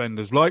behind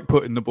defenders, like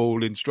putting the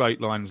ball in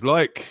straight lines,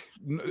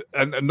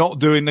 and not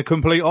doing the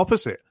complete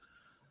opposite.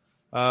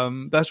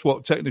 That's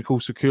what technical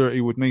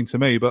security would mean to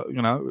me. But,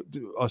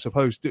 I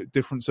suppose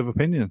difference of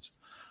opinions.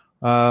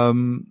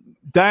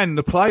 Dan,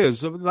 the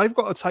players, they've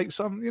got to take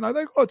some,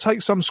 they've got to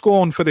take some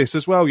scorn for this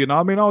as well.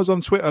 I mean, I was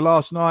on Twitter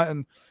last night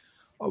and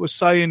I was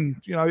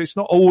saying, it's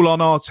not all on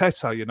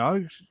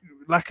Arteta,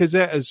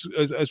 Lacazette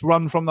has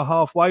run from the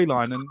halfway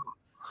line and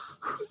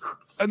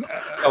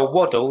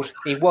waddled.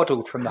 He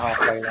waddled from the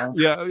halfway line.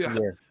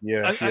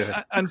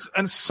 Yeah.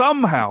 And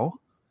somehow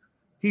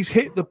he's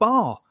hit the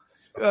bar.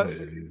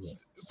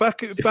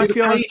 Back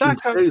on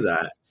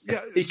Saka.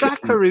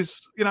 Saka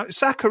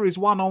is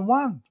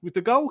 1-on-1 with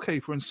the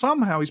goalkeeper, and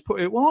somehow he's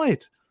put it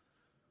wide.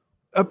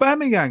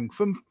 Aubameyang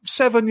from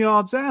 7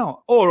 yards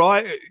out. All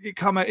right, you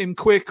come at him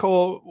quick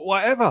or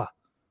whatever.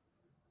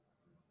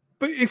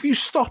 But if you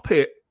stop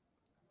it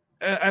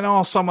and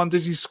ask someone,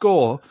 does he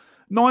score?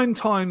 9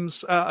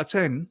 times out of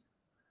 10,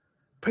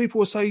 people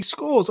will say he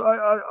scores.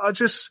 I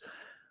just,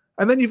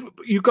 and then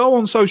you go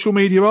on social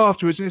media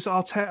afterwards and it's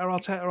Arteta.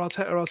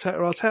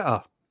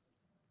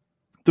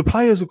 The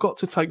players have got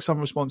to take some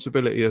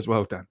responsibility as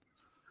well, Dan.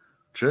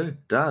 True,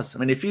 it does. I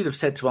mean, if you'd have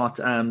said to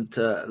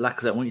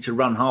Lacazette, I want you to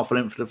run half a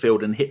length of the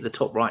field and hit the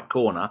top right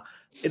corner,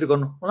 he'd have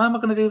gone, well, how am I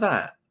going to do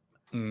that?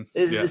 To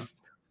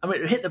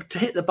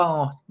hit the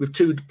bar with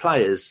 2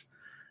 players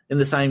in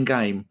the same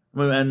game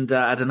and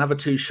had another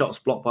 2 shots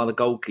blocked by the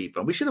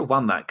goalkeeper. We should have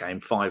won that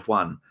game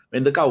 5-1. I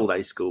mean, the goal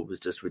they scored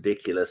was just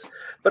ridiculous.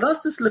 But I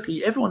was just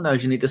looking, everyone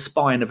knows you need a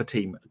spine of a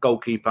team,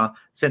 goalkeeper,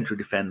 central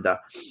defender,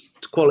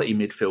 quality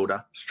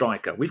midfielder,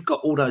 striker. We've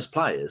got all those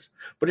players.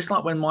 But it's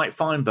like when Mike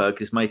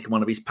Feinberg is making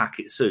one of his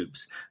packet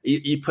soups.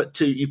 You put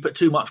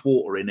too much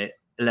water in it,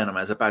 Lennon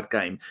has a bad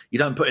game. You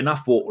don't put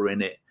enough water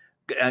in it,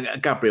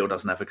 Gabriel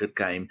doesn't have a good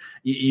game.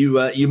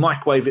 You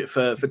microwave it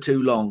for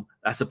too long.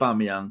 That's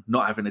Aubameyang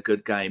not having a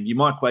good game. You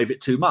microwave it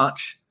too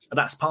much, and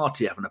that's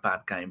Partey having a bad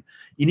game.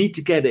 You need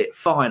to get it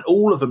fine.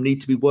 All of them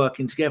need to be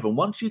working together. And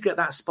once you get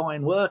that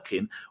spine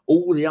working,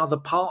 all the other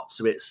parts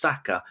of it,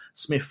 Saka,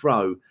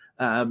 Smith-Rowe,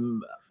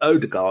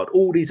 Odegaard,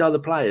 all these other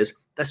players,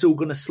 that's all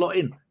going to slot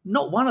in.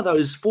 Not one of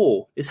those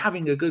 4 is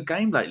having a good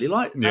game lately.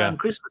 Like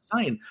Chris was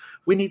saying,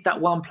 we need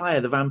that one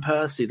player, the Van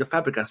Persie, the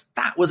Fabregas.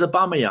 That was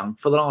Aubameyang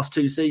for the last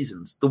 2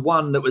 seasons. The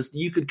one that was,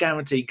 you could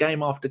guarantee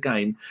game after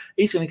game,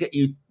 he's going to get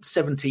you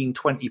 17,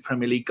 20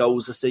 Premier League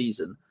goals a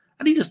season.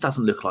 And he just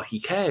doesn't look like he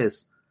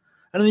cares.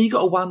 And then you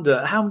got to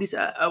wonder how many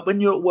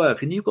when you're at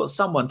work and you've got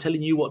someone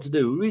telling you what to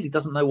do who really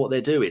doesn't know what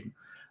they're doing.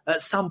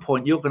 At some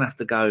point, you're going to have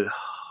to go,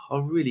 I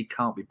really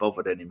can't be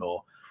bothered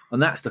anymore.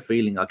 And that's the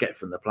feeling I get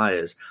from the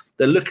players.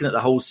 They're looking at the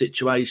whole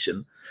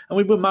situation. And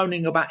we were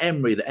moaning about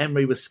Emery, that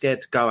Emery was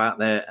scared to go out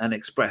there and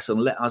express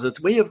and let us.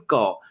 We have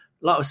got,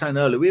 like I was saying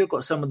earlier, we have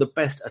got some of the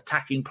best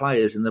attacking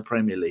players in the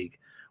Premier League.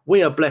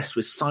 We are blessed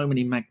with so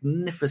many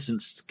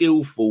magnificent,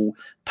 skillful,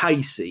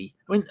 pacey.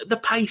 I mean, the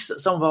pace that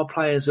some of our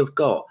players have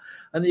got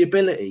and the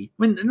ability.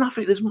 I mean,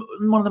 nothing. There's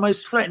one of the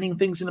most threatening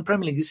things in the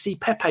Premier League is see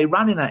Pepe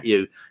running at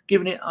you,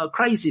 giving it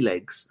crazy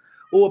legs.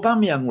 Or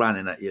Aubameyang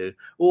running at you,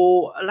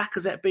 or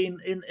Lacazette being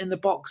in the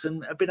box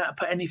and being able to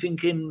put anything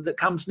in that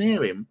comes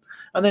near him.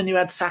 And then you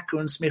had Saka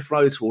and Smith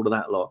Rowe to all of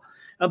that lot.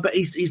 But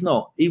he's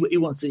not. He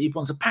wants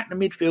to pack the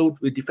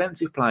midfield with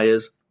defensive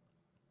players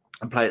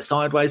and play it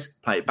sideways,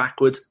 play it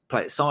backwards,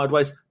 play it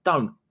sideways.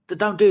 Don't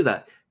do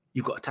that.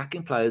 You've got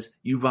attacking players.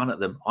 You run at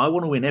them. I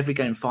want to win every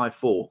game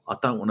 5-4. I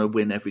don't want to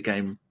win every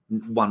game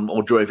 1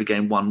 or draw every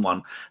game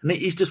 1-1. And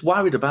he's just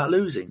worried about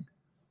losing.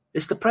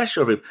 It's the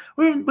pressure of him.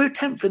 We're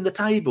 10th in the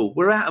table.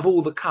 We're out of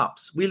all the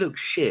cups. We look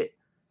shit.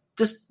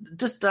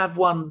 Just have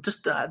one.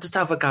 Just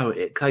have a go at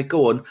it. Okay,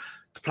 go on.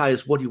 The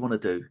players, what do you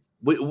want to do?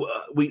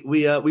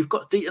 We've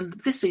got and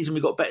this season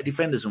we've got better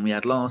defenders than we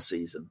had last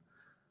season.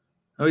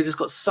 And we've just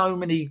got so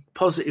many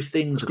positive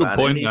things That's about a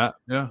good point, him. that.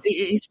 Yeah.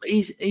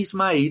 He's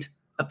made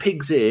a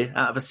pig's ear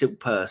out of a silk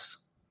purse,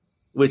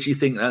 which you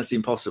think that's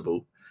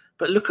impossible.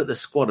 But look at the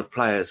squad of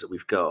players that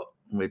we've got,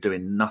 and we're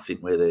doing nothing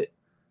with it.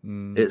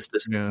 It's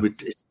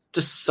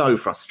just so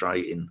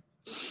frustrating.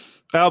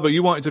 Albert,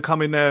 you wanted to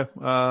come in there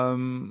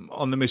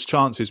on the missed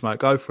chances, mate.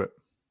 Go for it.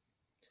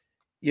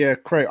 Yeah,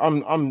 Craig.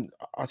 I'm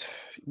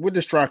with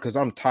the strikers.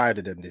 I'm tired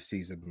of them this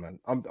season, man.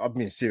 I'm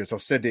being serious.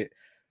 I've said it.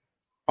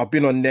 I've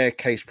been on their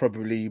case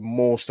probably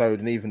more so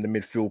than even the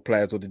midfield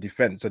players or the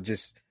defense. Are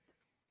just,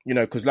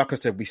 because like I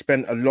said, we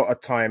spent a lot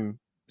of time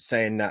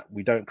saying that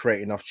we don't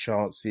create enough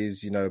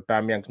chances.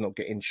 Aubameyang's not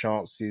getting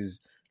chances.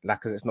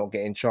 Lacazette's not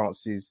getting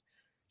chances.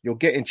 You're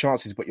getting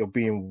chances, but you're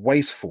being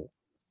wasteful.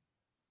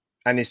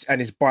 And it's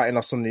biting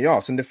us on the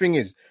arse. And the thing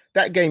is,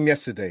 that game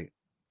yesterday,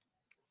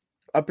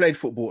 I played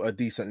football at a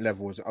decent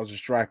level. I was a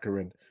striker,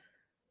 and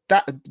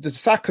the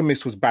Saka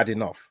miss was bad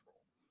enough.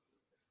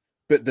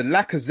 But the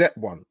Lacazette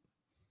one,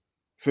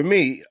 to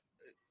me,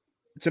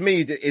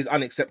 is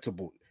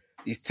unacceptable.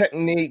 His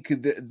technique,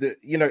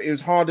 it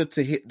was harder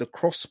to hit the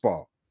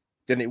crossbar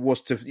than it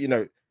was to,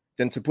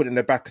 than to put in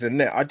the back of the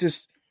net.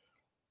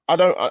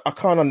 I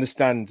can't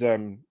understand.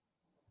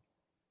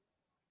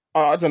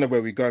 I don't know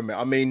where we go, mate.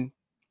 I mean,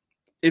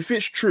 if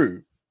it's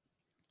true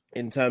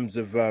in terms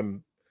of,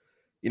 the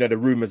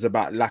rumours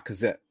about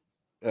Lacazette,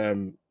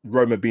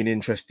 Roma being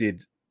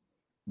interested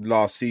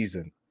last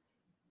season,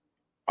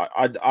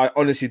 I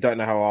honestly don't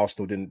know how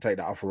Arsenal didn't take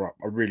that offer up.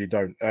 I really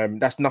don't.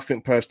 That's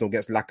nothing personal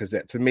against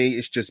Lacazette. To me,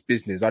 it's just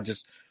business.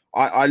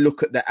 I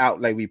look at the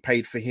outlay we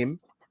paid for him,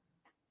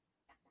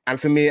 and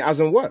for me, it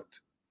hasn't worked.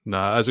 No,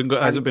 it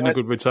hasn't been a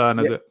good return,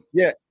 has it?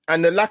 Yeah.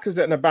 And the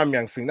Lacazette and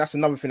Aubameyang thing, that's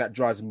another thing that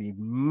drives me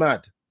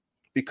mad,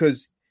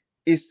 because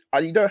you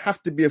don't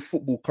have to be a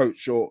football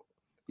coach or,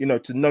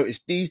 to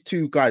notice these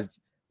two guys,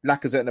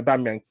 Lacazette and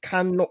Aubameyang,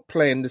 cannot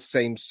play in the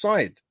same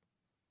side.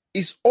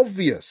 It's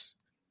obvious.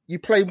 You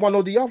play one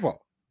or the other.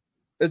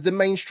 As the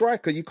main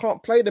striker, you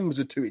can't play them as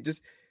a two. It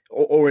just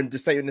or in the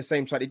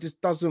same side. It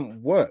just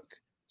doesn't work.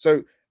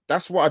 So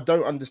that's what I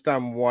don't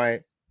understand,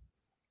 why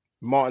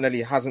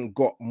Martinelli hasn't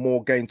got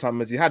more game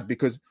time as he had,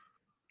 because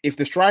if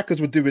the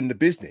strikers were doing the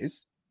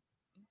business,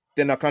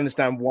 then I can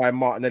understand why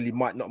Martinelli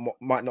might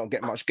not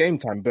get much game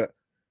time. But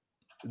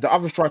the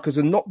other strikers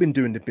have not been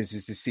doing the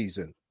business this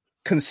season,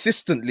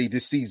 consistently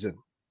this season,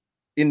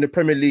 in the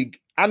Premier League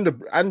and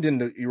in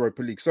the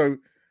Europa League. So,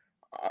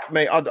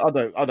 mate, I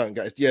don't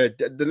get it. Yeah,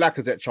 the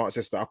Lacazette chance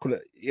yesterday, I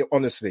couldn't,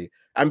 honestly.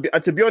 And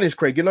to be honest,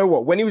 Craig, you know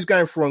what? When he was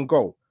going for on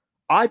goal,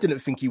 I didn't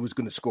think he was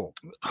going to score.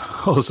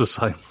 I was the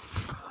same.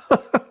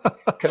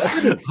 Can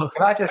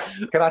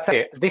I tell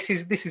you, this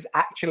is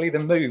actually the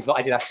move that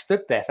I did. I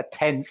stood there for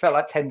felt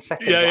like 10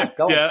 seconds.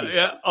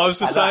 Yeah. I was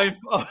the same.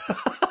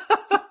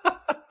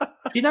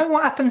 Do you know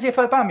what happens if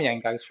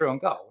Aubameyang goes through on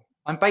goal?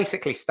 I'm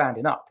basically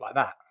standing up like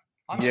that.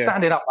 I'm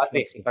standing up like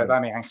this if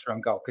Aubameyang's through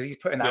on goal, because he's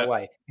putting that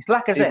away. It's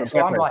Lacazette,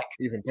 so I'm like,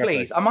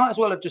 please, I might as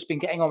well have just been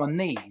getting on my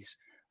knees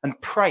and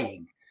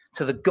praying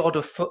to the God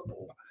of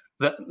football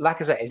that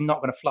Lacazette is not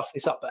going to fluff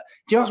this up. But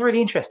do you know what's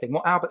really interesting?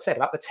 What Albert said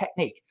about the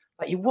technique.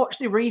 Like, you watch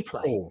the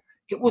replay,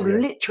 it was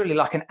literally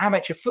like an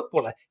amateur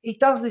footballer. He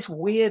does this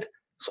weird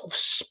sort of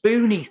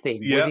spoony thing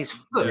with his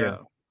foot. Yeah.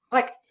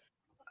 Like,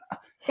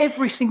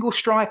 every single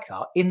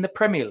striker in the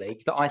Premier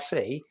League that I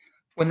see,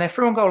 when they're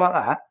through on goal like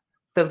that,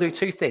 they'll do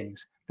two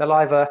things. They'll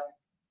either,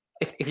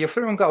 if you're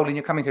through on goal and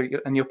you're coming through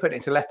and you're putting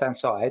it to the left-hand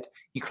side,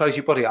 you close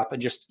your body up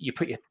and you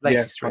put your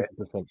laces through it.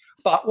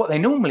 But what they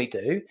normally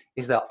do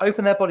is they'll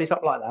open their bodies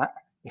up like that.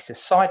 It's a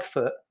side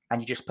foot,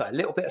 and you just put a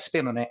little bit of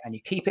spin on it and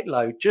you keep it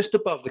low just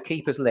above the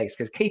keeper's legs.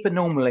 Because keeper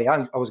normally, I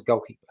was a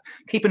goalkeeper,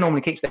 keeper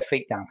normally keeps their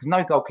feet down because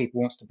no goalkeeper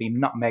wants to be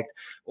nutmegged,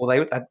 or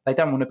they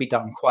don't want to be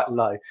done quite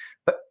low.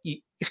 But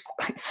it's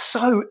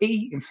so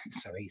easy.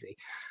 It's so easy.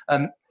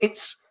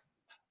 It's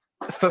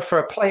for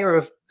a player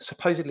of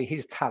supposedly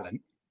his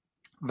talent,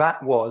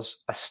 that was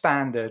a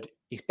standard.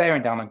 He's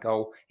bearing down on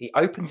goal. He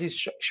opens his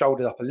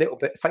shoulders up a little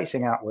bit,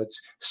 facing outwards,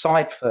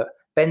 side foot,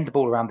 bend the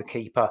ball around the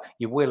keeper,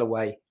 you wheel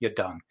away, you're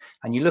done.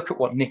 And you look at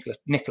what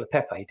Nicola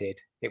Pepe did.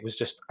 It was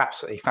just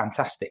absolutely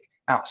fantastic.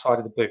 Outside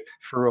of the boot,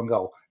 through on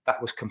goal.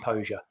 That was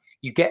composure.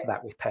 You get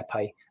that with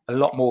Pepe a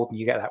lot more than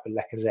you get that with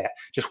Lacazette.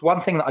 Just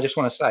one thing that I just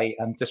want to say,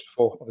 and just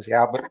before, obviously,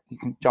 Albert, you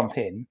can jump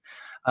in.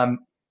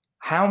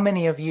 How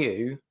many of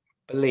you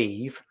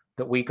believe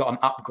that we got an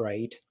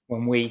upgrade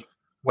when we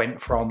went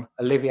from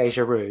Olivier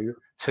Giroud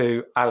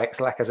to Alex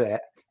Lacazette?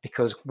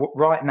 Because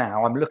right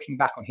now, I'm looking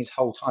back on his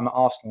whole time at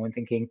Arsenal and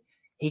thinking,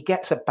 he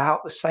gets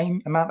about the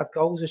same amount of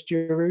goals as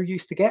Giroud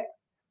used to get,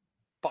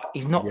 but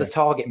he's not the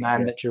target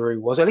man that Giroud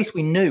was. At least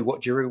we knew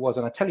what Giroud was.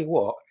 And I tell you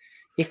what,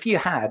 if you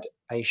had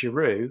a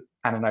Giroud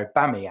and an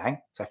Aubameyang,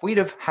 so if we'd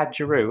have had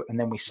Giroud and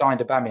then we signed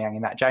Aubameyang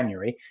in that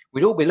January,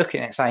 we'd all be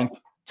looking at it saying,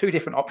 two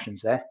different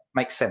options there.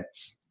 Makes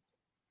sense.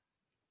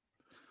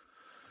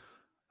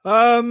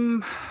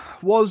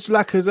 Was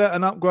Lacazette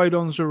an upgrade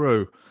on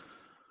Giroud?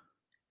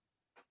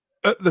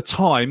 At the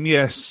time,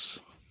 yes.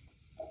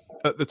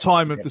 At the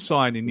time of the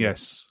signing,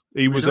 yes.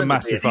 He was a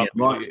massive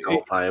upgrade.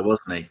 Player,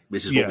 wasn't he?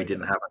 Which is what we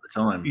didn't have at the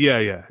time.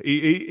 Yeah.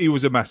 He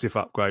was a massive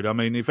upgrade. I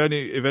mean, if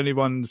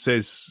anyone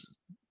says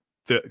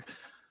that,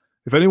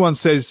 do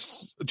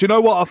you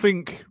know what I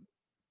think?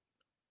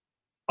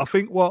 I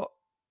think what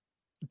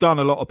done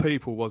a lot of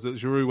people was that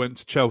Giroud went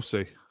to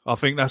Chelsea. I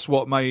think that's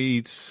what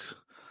made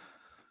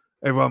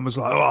everyone was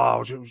like,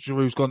 "Oh,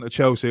 Giroud's gone to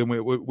Chelsea, and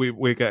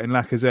we're getting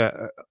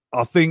Lacazette."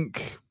 I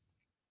think.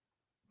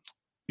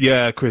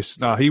 Yeah, Chris.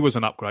 No, he was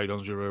an upgrade on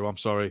Giroud. I'm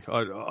sorry,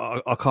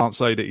 I can't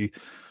say that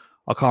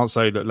I can't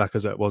say that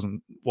Lacazette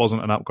wasn't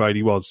an upgrade.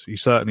 He was. He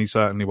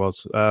certainly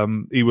was.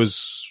 He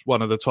was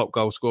one of the top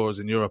goal scorers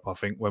in Europe, I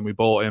think, when we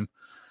bought him.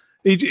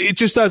 It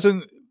just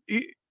hasn't.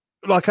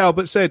 Like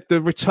Albert said, the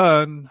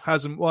return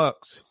hasn't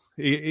worked.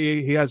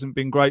 He hasn't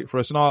been great for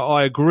us, and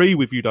I agree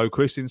with you though,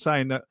 Chris, in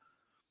saying that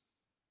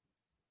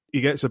he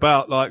gets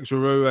about like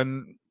Giroud,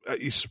 and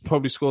he's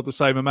probably scored the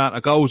same amount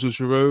of goals as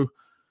Giroud.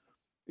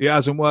 It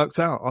hasn't worked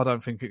out. I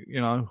don't think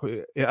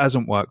it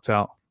hasn't worked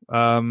out.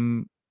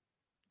 The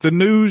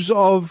news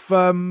of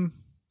Balogun,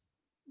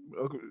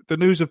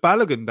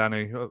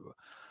 Danny.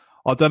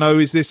 I don't know.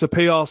 Is this a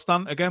PR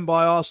stunt again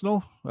by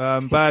Arsenal?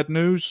 Bad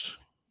news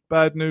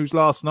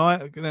last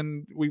night. And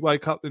then we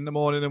wake up in the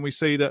morning and we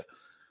see that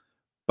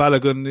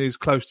Balogun is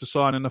close to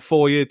signing a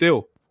 4-year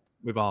deal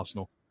with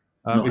Arsenal.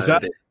 Is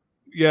that? It.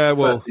 Yeah.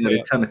 Well, first thing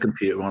I turned the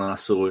computer on and I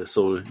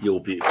saw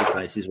your beautiful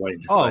faces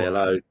waiting to say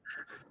hello.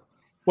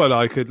 Well,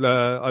 I could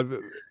I'd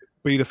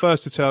be the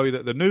first to tell you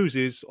that the news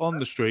is on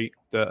the street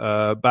that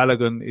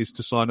Balogun is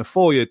to sign a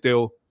 4-year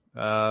deal.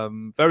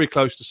 Very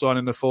close to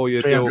signing a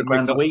 4-year deal.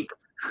 $300,000 a week.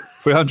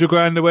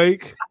 $300,000 a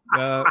week.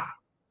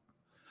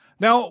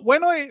 Now, I'm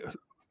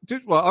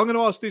going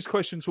to ask this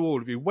question to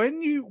all of you.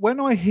 When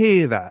I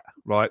hear that,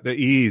 right, that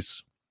he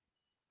is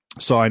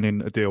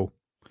signing a deal,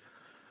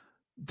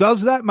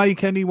 does that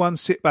make anyone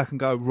sit back and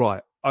go,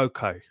 right,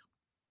 okay,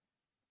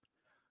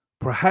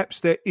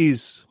 perhaps there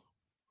is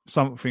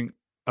something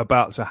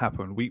about to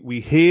happen? We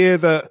hear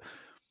that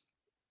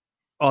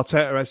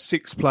Arteta has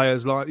 6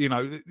 players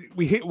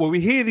we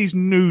hear these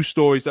news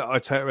stories that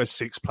Arteta has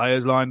 6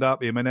 players lined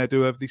up. Him and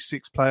Edu have these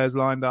 6 players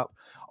lined up.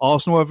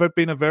 Arsenal have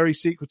been a very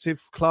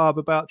secretive club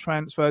about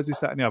transfers, this,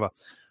 that, and the other.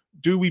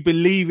 Do we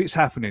believe it's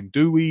happening?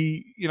 Do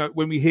we,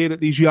 when we hear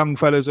that these young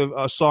fellas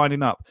are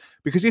signing up?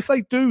 Because if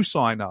they do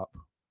sign up,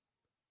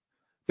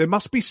 there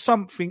must be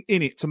something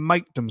in it to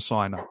make them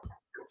sign up.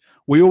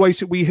 We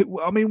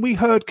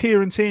heard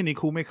Kieran Tierney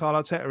call Mikel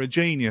Arteta a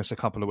genius a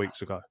couple of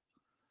weeks ago.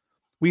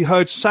 We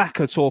heard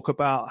Saka talk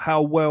about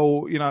how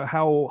well,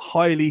 how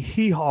highly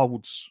he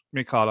holds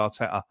Mikel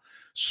Arteta.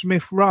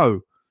 Smith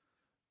Rowe,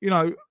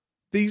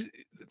 they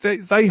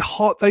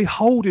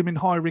hold him in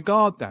high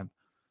regard, Dan.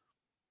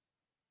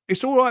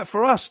 It's all right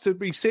for us to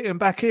be sitting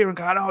back here and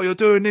going, "Oh, you're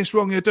doing this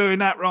wrong, you're doing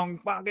that wrong,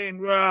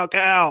 fucking get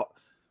out."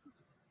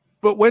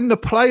 But when the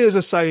players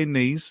are saying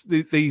these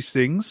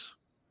things,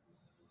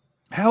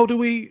 how do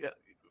we?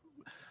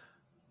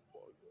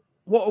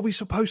 What are we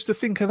supposed to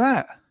think of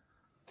that?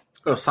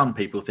 Well, some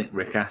people think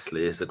Rick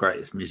Astley is the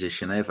greatest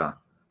musician ever.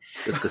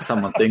 Just because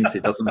someone thinks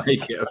it doesn't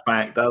make it a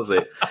fact, does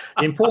it?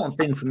 The important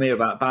thing for me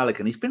about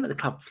Balogun, he's been at the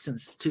club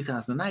since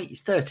 2008.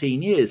 He's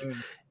 13 years.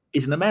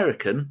 He's an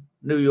American,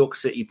 New York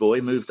City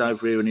boy, moved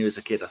over here when he was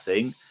a kid, I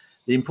think.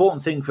 The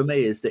important thing for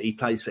me is that he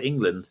plays for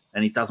England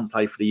and he doesn't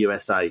play for the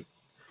USA.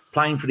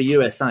 Playing for the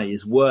USA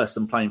is worse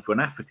than playing for an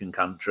African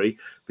country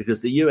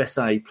because the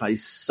USA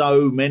plays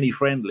so many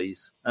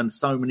friendlies and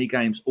so many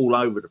games all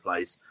over the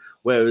place.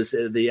 Whereas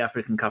the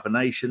African Cup of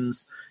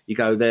Nations, you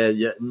go there,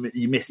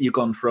 you're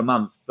gone for a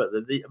month. But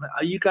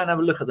are you going to have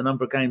a look at the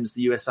number of games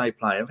the USA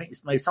play? I think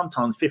it's maybe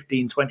sometimes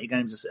 15, 20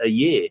 games a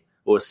year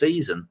or a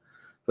season.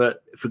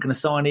 But if we're going to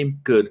sign him,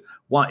 good.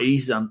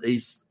 He's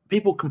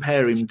people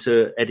compare him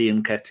to Eddie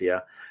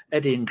Nketiah.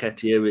 Eddie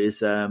Nketiah is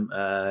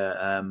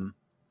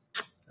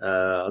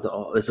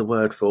there's a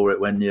word for it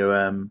when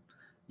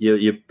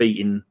you're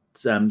beating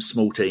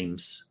small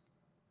teams.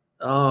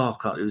 Oh,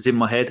 it was in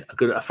my head.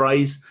 A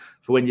phrase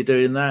for when you're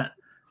doing that.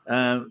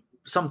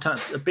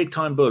 Sometimes a big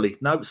time bully.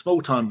 No,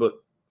 small time, but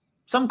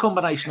some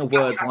combination of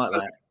words like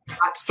that.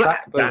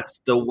 That's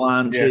the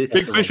one. Yeah.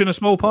 Big fish in a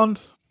small pond.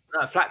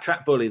 Flat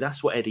track bully.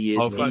 That's what Eddie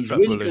is. He's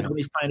really good when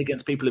he's playing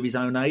against people of his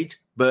own age.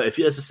 But if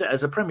you,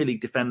 as a Premier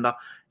League defender,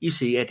 you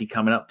see Eddie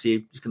coming up to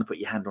you, just going to put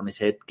your hand on his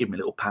head, give him a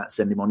little pat,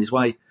 send him on his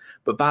way.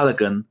 But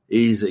Balogun,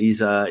 he's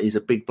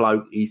a big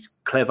bloke. He's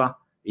clever.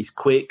 He's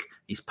quick.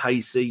 He's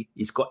pacey.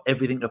 He's got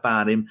everything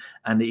about him,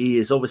 and he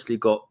has obviously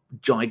got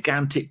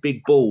gigantic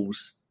big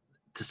balls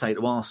to say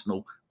to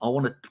Arsenal, "I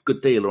want a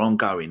good deal, or I'm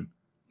going."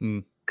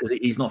 Because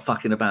he's not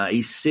fucking about.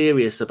 He's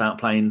serious about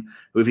playing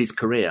with his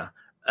career,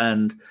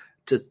 and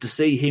to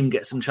see him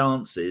get some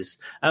chances.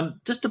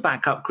 Just to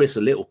back up Chris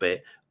a little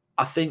bit,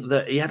 I think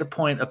that he had a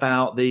point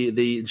about the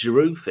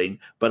Giroud thing,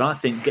 but I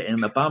think getting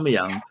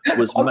Aubameyang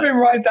was... I've been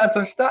writing down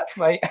some stats,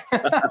 mate.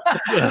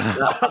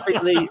 I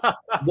think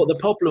what the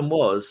problem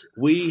was,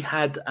 we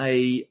had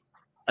an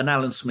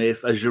Alan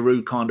Smith, a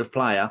Giroud kind of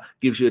player,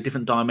 gives you a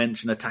different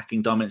dimension,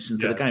 attacking dimension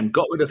to the game.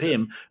 Got rid of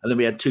him, and then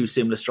we had two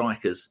similar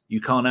strikers.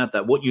 You can't have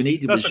that. What you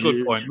needed was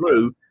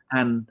Giroud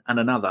and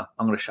another.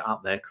 I'm going to shut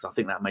up there because I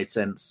think that made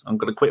sense. I'm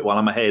going to quit while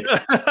I'm ahead.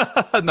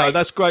 No,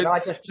 that's great.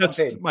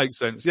 That makes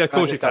sense. Yeah, of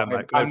course you can,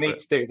 mate. I need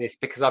to do this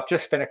because I've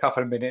just spent a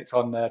couple of minutes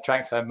on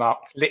Transfer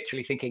Markt,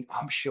 literally thinking,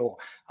 I'm sure.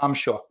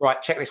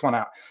 Right, check this one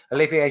out.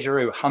 Olivier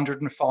Giroud,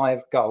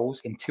 105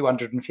 goals in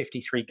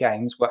 253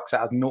 games, works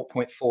out as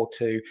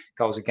 0.42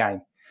 goals a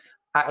game.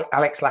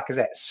 Alex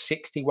Lacazette,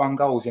 61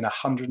 goals in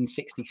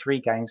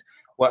 163 games,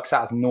 works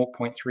out as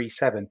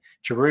 0.37.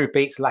 Giroud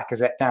beats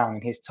Lacazette down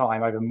in his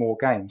time over more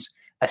games.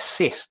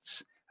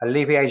 Assists,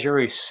 Olivier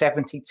Giroud,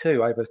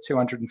 72 over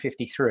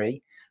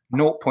 253,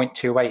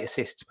 0.28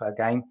 assists per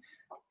game.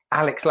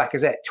 Alex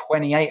Lacazette,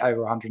 28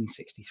 over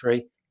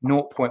 163,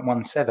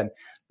 0.17.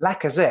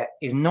 Lacazette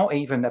is not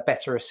even a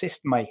better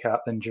assist maker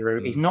than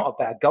Giroud. He's not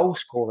a better goal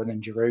scorer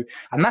than Giroud.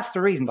 And that's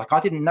the reason, I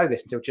didn't know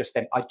this until just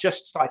then. I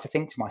just started to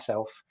think to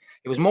myself,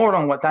 it was more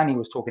along what Danny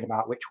was talking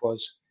about, which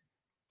was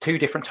two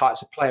different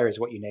types of player is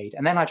what you need.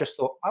 And then I just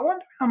thought, I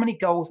wonder how many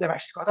goals they've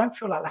actually scored. I don't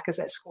feel like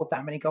Lacazette scored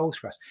that many goals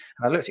for us.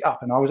 And I looked it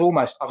up and I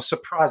was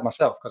surprised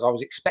myself because I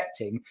was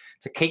expecting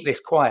to keep this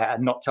quiet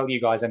and not tell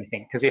you guys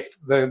anything. Because if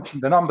the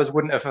numbers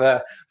wouldn't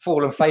have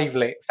fallen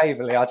favourably,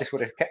 I just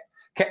would have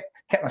kept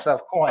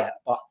myself quiet.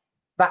 But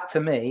that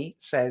to me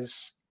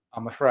says,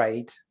 I'm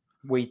afraid,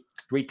 we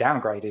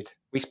downgraded.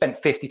 We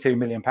spent £52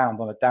 million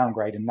on a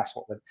downgrade, and that's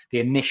what the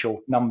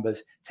initial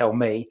numbers tell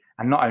me.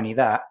 And not only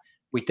that,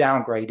 we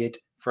downgraded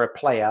for a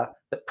player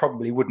that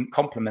probably wouldn't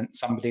complement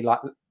somebody like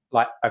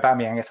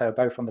Aubameyang if they were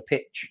both on the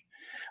pitch.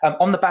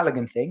 On the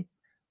Balogun thing,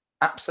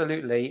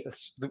 absolutely,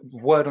 the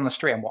word on the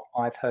street and what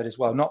I've heard as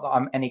well, not that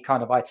I'm any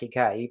kind of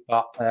ITK,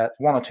 but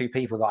one or two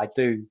people that I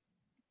do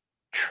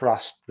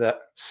trust that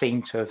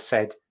seem to have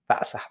said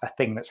that's a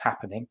thing that's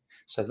happening.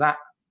 So that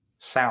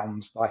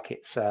sounds like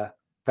it's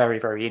very,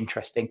 very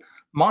interesting.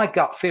 My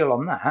gut feel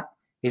on that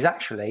is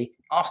actually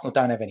Arsenal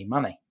don't have any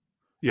money.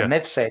 Yeah. And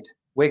they've said,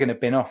 we're going to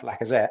bin off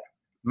Lacazette.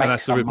 And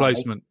that's the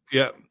replacement.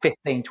 Money,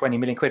 15, 20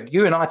 million quid.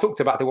 You and I talked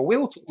about it. Well, we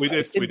all talked about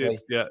this, didn't we?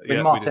 Yeah,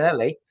 with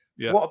Martinelli.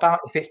 Yeah. What about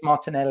if it's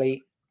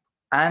Martinelli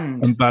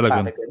and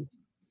Balogun,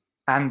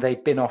 and they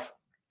bin off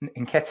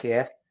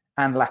Nketiah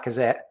and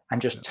Lacazette and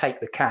just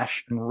take the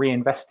cash and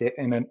reinvest it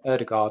in an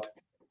Ødegaard?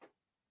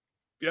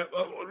 Yeah,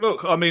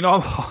 look, I mean,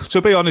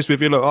 to be honest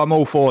with you, look, I'm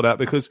all for that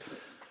because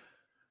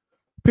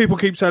people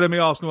keep telling me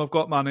Arsenal have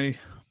got money.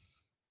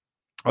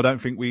 I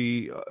don't think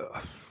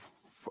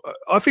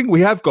I think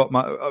we have got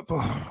money. I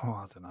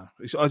don't know.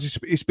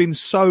 It's been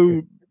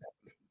so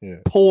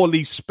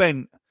poorly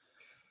spent.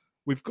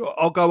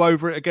 I'll go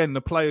over it again.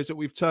 The players that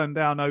we've turned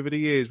down over the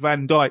years.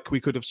 Van Dijk, we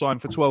could have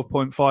signed for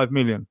 12.5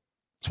 million.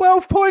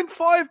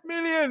 12.5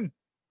 million.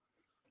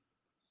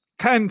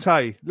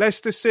 Kante,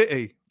 Leicester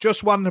City,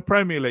 just won the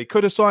Premier League.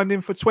 Could have signed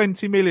him for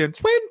 20 million.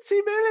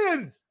 20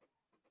 million!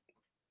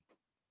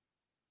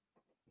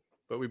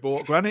 But we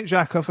bought Granit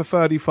Xhaka for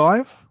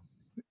 35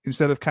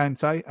 instead of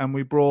Kante, and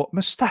we brought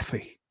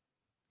Mustafi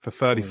for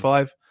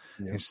 35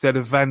 instead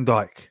of Van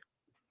Dijk.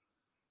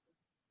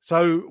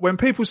 So when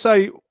people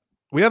say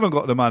we haven't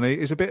got the money,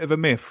 it's a bit of a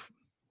myth.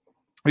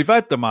 We've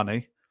had the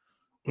money,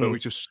 but we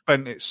just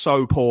spent it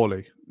so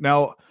poorly.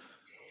 Now,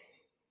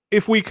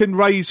 if we can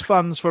raise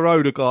funds for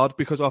Ødegaard,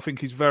 because I think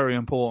he's very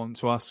important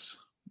to us.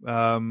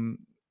 I mean,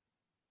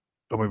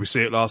 we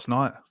see it last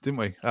night, didn't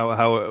we?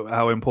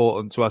 How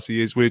important to us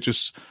he is. We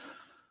just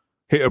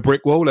hit a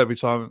brick wall every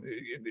time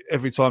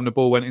the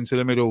ball went into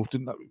the middle,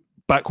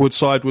 backwards,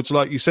 sideways,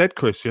 like you said,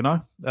 Chris. You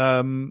know,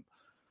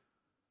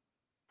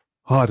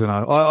 I don't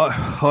know.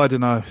 I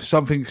don't know.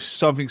 Something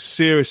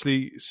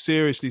seriously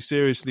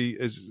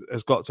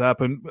has got to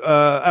happen.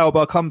 Alba,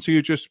 I'll come to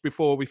you just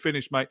before we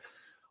finish, mate.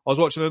 I was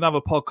watching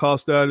another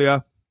podcast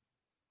earlier,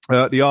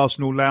 the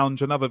Arsenal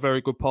Lounge, another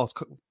very good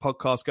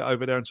podcast. Get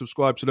over there and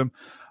subscribe to them.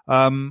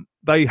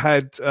 They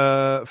had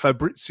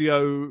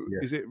Fabrizio,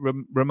 is it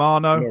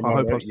Romano? I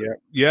hope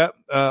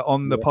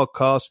on the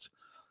podcast.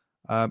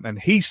 And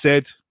he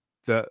said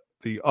that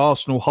the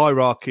Arsenal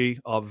hierarchy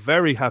are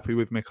very happy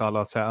with Mikel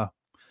Arteta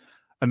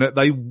and that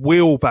they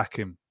will back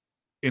him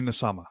in the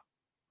summer.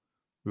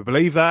 You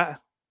believe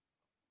that?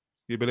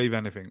 You believe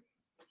anything?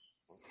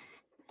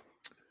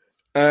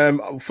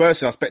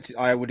 Firstly,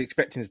 I would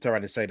expect him to turn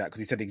around and say that because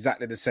he said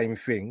exactly the same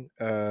thing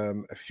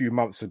a few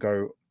months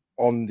ago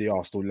on the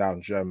Arsenal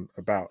Lounge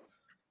about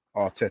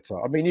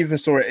Arteta. I mean, even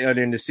saw it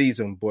earlier in the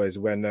season, boys,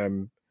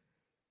 when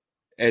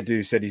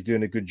Edu said he's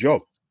doing a good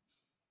job,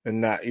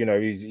 and that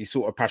he's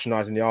sort of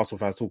patronising the Arsenal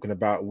fans, talking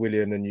about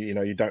Willian, and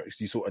you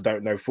sort of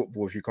don't know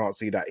football if you can't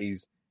see that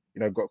he's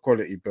got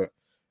quality. But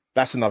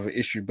that's another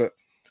issue. But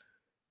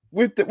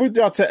with the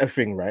Arteta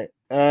thing, right?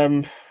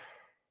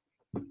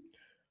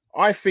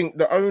 I think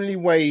the only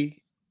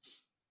way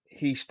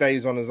he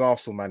stays on as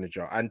Arsenal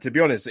manager, and to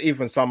be honest,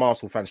 even some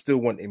Arsenal fans still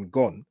want him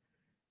gone,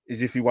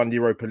 is if he won the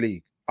Europa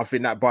League. I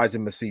think that buys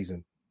him a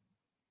season.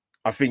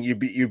 I think it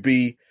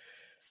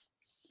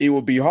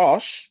would be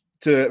harsh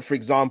to, for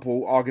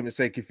example, argument's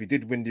sake, if he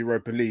did win the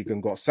Europa League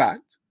and got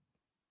sacked.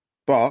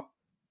 But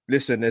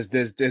listen,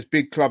 there's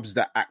big clubs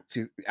that act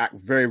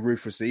very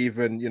ruthlessly.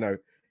 Even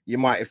you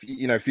might if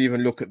you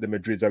even look at the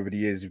Madrids over the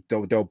years,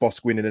 they'll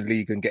boss winning the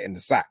league and getting the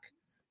sack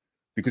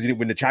because he didn't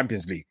win the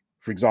Champions League,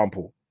 for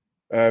example.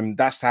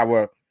 That's how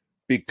a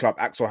big club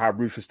acts or how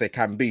ruthless they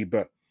can be.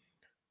 But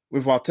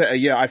with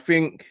Arteta, I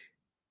think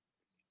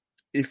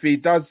if he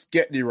does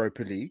get the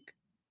Europa League,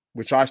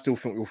 which I still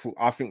think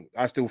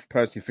I still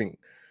personally think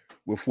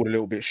will fall a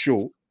little bit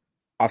short,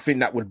 I think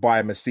that would buy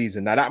him a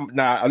season. Now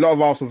a lot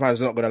of Arsenal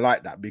fans are not going to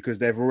like that because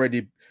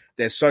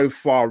they're so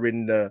far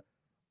in the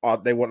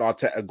they want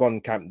Arteta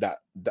gone camp that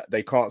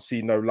they can't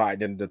see no light at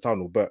the end of the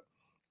tunnel. But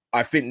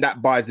I think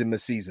that buys him a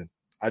season.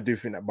 I do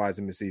think that buys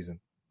him a season.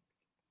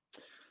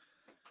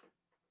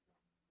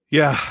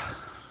 Yeah,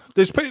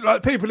 there's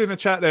people in the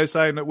chat there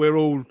saying that we're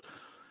all,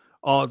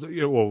 I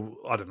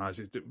don't know,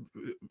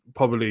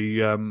 probably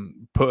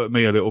put at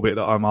me a little bit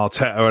that I'm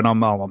Arteta and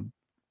I'm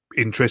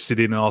interested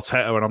in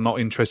Arteta and I'm not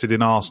interested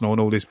in Arsenal and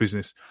all this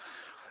business.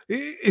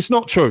 It's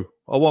not true.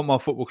 I want my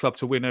football club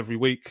to win every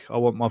week. I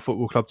want my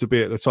football club to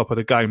be at the top of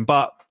the game.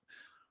 But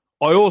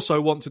I also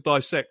want to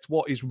dissect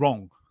what is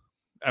wrong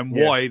and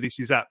why this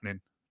is happening.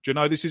 Do you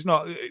know, this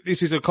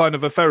is a kind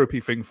of a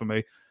therapy thing for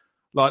me.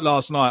 Like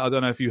last night, I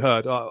don't know if you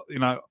heard,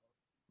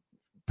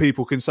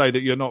 people can say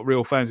that you're not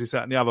real fans, this,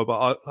 that and the other,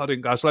 but I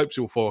didn't go to sleep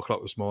till 4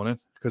 o'clock this morning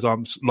because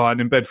I'm lying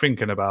in bed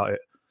thinking about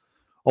it.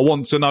 I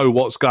want to know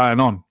what's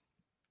going on.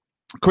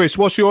 Chris,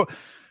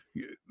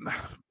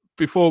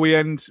 before we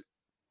end,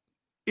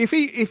 if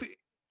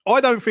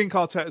I don't think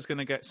Arteta's going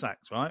to get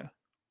sacked, right?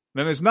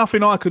 Then there's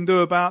nothing I can do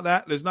about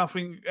that. There's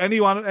nothing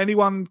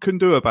anyone can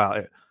do about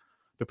it.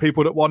 The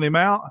people that want him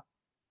out,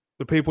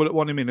 the people that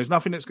want him in. There's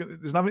nothing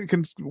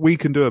we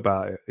can do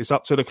about it. It's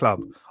up to the club.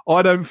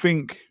 I don't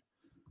think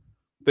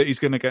that he's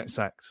going to get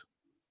sacked.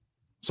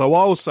 So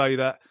I'll say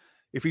that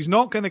if he's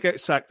not going to get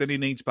sacked, then he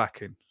needs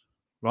backing,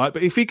 right?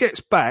 But if he gets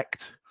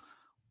backed,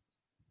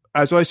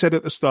 as I said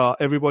at the start,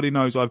 everybody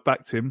knows I've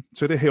backed him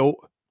to the hilt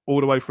all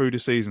the way through the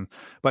season.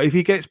 But if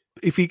he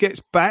gets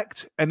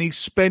backed and he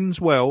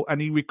spends well and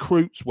he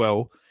recruits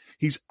well,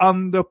 he's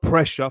under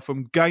pressure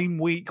from game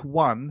week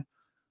 1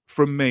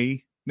 from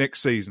me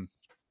next season.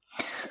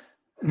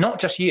 Not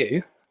just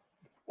you,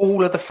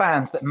 all of the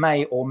fans that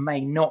may or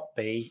may not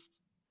be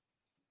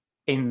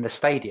in the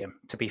stadium,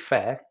 to be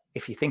fair,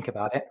 if you think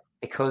about it.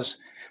 Because,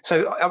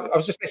 so I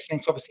was just listening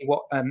to obviously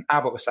what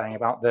Albert was saying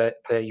about the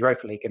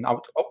Europa League, and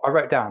I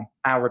wrote down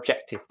our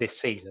objective this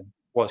season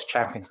was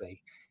Champions League.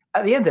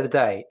 At the end of the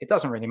day, it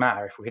doesn't really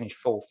matter if we finish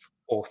 4th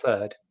or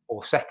 3rd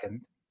or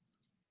 2nd.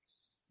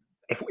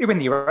 If we win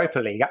the Europa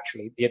League,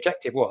 actually, the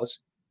objective was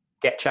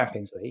get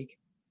Champions League,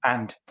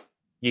 and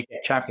you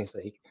get Champions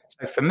League.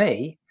 So for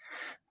me,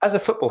 as a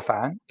football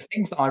fan, the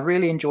things that I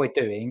really enjoy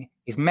doing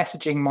is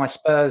messaging my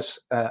Spurs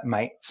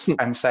mates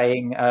and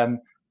saying,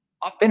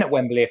 I've been at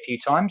Wembley a few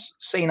times,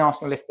 seen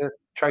Arsenal lift the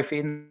trophy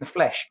in the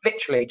flesh.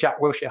 Literally, Jack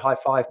Wilshere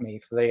high-fived me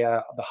for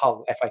the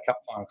Hull FA Cup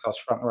final because I was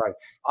front row.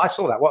 I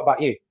saw that. What about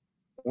you?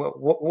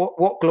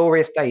 What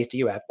glorious days do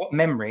you have? What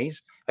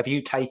memories have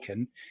you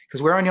taken?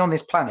 Because we're only on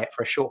this planet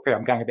for a short period.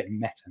 I'm going a bit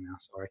meta now,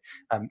 sorry.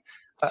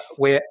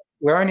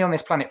 We're only on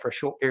this planet for a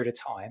short period of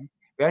time.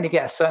 We only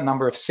get a certain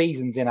number of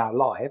seasons in our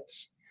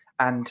lives.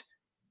 And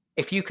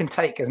if you can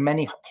take as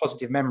many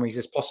positive memories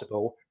as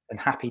possible, then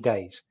happy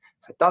days.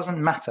 So it doesn't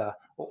matter.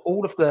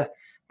 All of the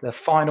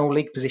final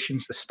league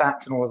positions, the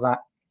stats and all of that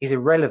is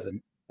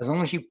irrelevant as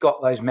long as you've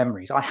got those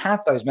memories. I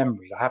have those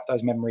memories. I have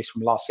those memories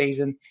from last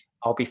season.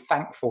 I'll be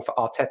thankful for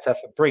Arteta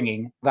for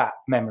bringing that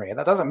memory. And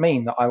that doesn't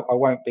mean that I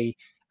won't be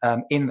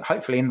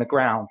hopefully in the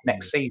ground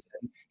next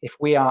season if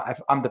we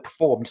have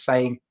underperformed,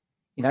 saying,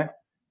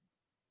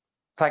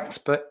 thanks,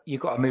 but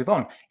you've got to move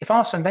on. If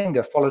Arsene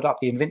Wenger followed up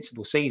the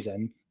invincible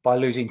season by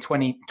losing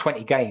 20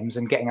 games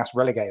and getting us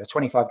relegated, or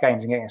 25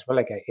 games and getting us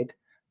relegated,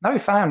 no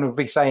fan would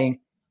be saying,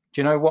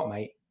 do you know what,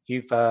 mate?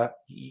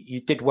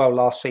 You did well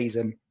last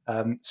season,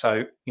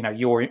 so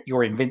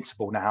you're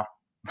invincible now.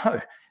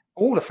 No,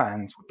 all the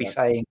fans would be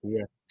saying, thank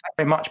you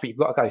very much, but you've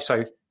got to go.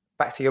 So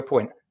back to your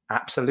point,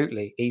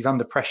 absolutely, he's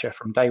under pressure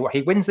from day one.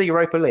 He wins the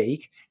Europa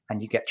League,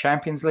 and you get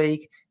Champions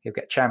League. He'll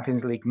get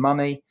Champions League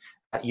money.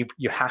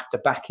 You have to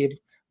back him.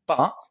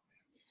 But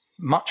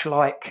much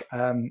like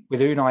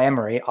with Unai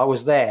Emery, I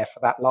was there for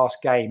that last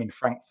game in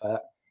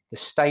Frankfurt. The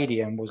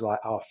stadium was like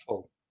half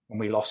full when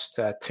we lost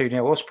 2-0.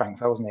 It was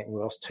Frankfurt, wasn't it? We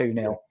lost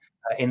 2-0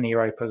 in the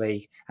Europa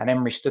League. And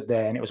Emery stood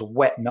there, and it was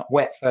a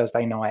wet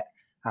Thursday night.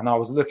 And I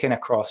was looking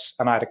across,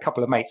 and I had a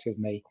couple of mates with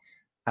me,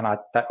 and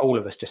all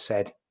of us just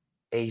said,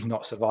 he's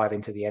not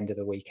surviving to the end of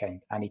the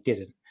weekend. And he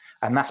didn't.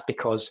 And that's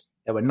because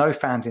there were no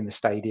fans in the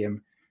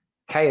stadium.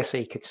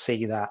 KSE could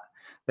see that.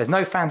 There's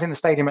no fans in the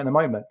stadium at the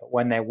moment, but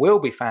when there will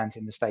be fans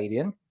in the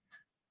stadium,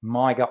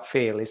 my gut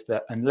feel is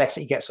that unless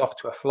he gets off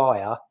to a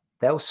flyer,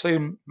 they'll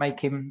soon let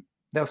him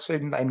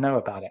know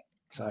about it.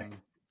 So,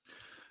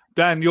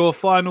 Dan, your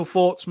final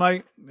thoughts,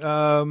 mate,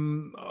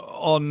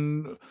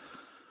 on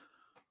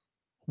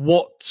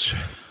what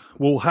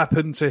will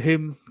happen to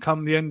him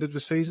come the end of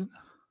the season?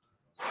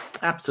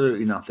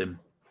 Absolutely nothing.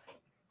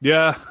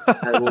 Yeah.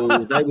 they will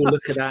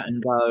look at that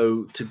and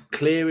go, to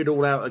clear it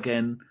all out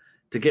again,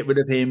 to get rid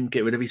of him,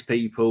 get rid of his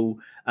people,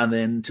 and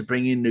then to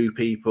bring in new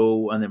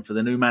people, and then for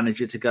the new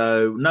manager to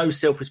go, no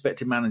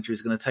self-respecting manager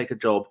is going to take a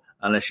job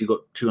unless you've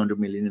got 200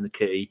 million in the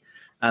kitty,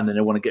 and then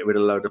they want to get rid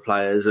of a load of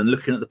players. And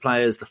looking at the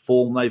players, the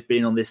form they've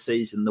been on this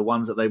season, the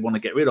ones that they want to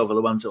get rid of are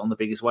the ones that are on the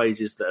biggest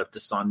wages, that have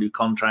just signed new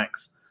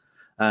contracts,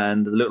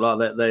 and look like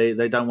that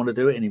they don't want to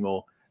do it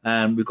anymore.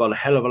 We've got a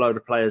hell of a load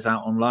of players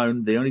out on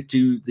loan. The only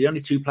two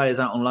players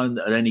out on loan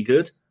that are any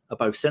good are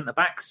both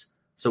centre-backs.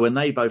 So when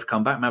they both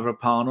come back,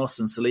 Mavropanos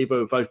and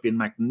Saliba have both been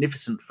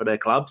magnificent for their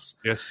clubs.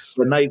 Yes.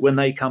 When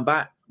they come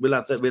back, we'll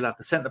have the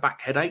centre-back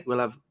headache. We'll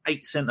have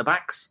 8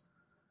 centre-backs,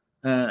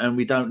 and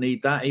we don't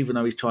need that, even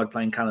though he's tried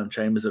playing Callum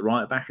Chambers at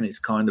right-back and it's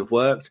kind of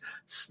worked.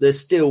 There's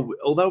still,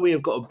 although we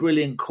have got a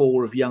brilliant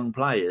core of young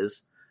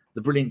players,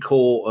 the brilliant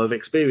core of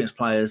experienced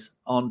players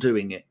aren't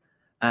doing it.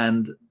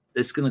 And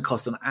it's going to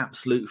cost an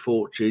absolute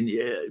fortune.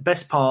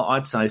 Best part,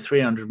 I'd say,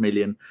 300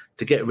 million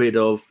to get rid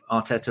of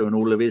Arteta and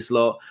all of his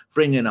lot,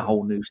 bring in a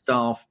whole new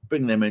staff,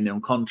 bring them in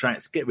on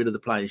contracts, get rid of the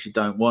players you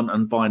don't want,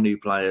 and buy new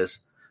players.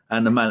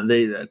 And the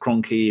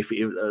Kroenke, if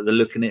they're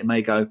looking at it,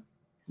 may go,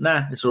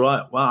 nah, it's all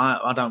right. Well,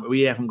 I don't.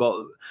 We haven't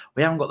got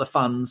the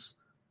funds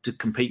to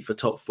compete for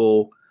top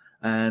 4,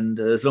 and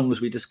as long as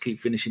we just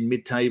keep finishing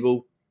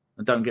mid-table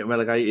and don't get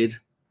relegated,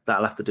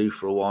 that'll have to do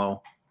for a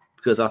while.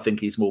 Because I think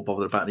he's more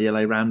bothered about the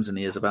LA Rams than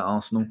he is about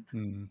Arsenal.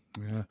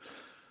 Yeah.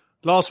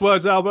 Last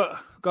words, Albert.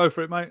 Go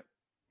for it, mate.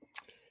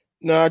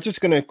 No, I'm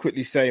just going to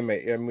quickly say,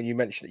 mate, when you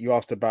mentioned that, you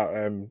asked about,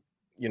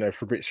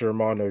 Fabrizio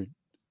Romano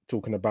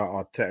talking about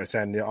Arteta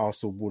saying the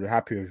Arsenal board are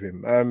happy with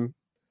him.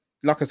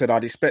 Like I said,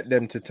 I'd expect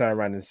them to turn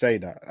around and say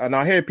that. And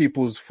I hear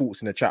people's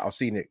thoughts in the chat. I've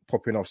seen it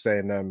popping off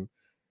saying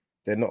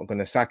they're not going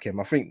to sack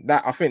him. I think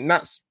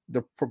that's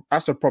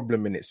a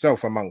problem in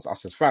itself amongst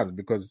us as fans,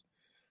 because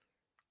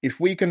if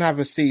we can have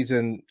a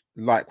season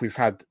like we've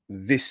had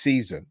this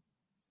season,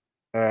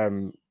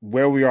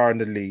 where we are in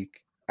the league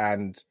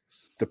and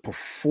the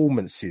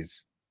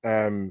performances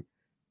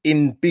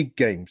in big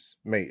games,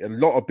 mate, a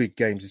lot of big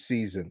games this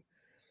season,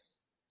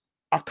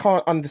 I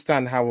can't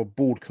understand how a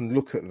board can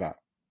look at that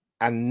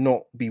and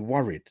not be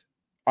worried.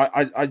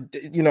 I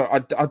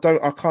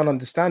can't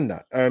understand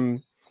that.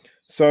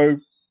 So,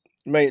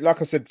 mate, like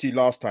I said to you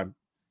last time,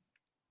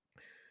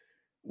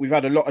 we've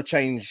had a lot of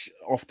change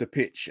off the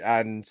pitch,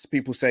 and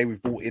people say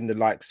we've brought in the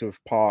likes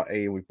of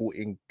Partey and we've brought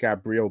in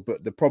Gabriel,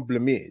 but the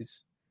problem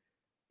is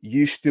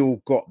you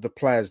still got the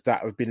players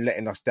that have been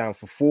letting us down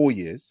for 4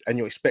 years, and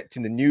you're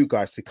expecting the new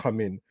guys to come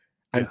in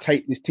and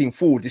take this team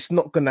forward. It's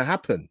not going to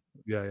happen.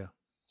 Yeah.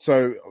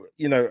 So,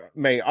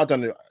 mate, I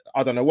don't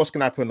know what's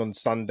going to happen on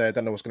Sunday. I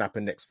don't know what's going to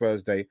happen next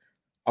Thursday.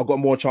 I've got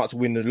more chance to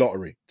win the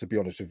lottery, to be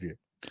honest with you.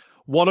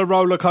 What a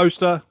roller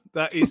coaster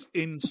that is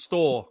in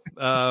store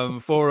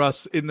for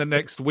us in the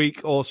next week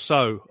or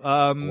so.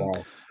 Wow.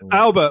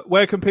 Albert,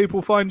 where can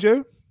people find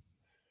you?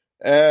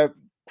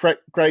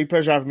 Great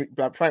pleasure having me.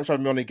 Thanks for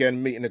having me on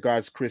again, meeting the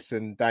guys, Chris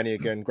and Danny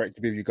again. Great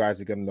to be with you guys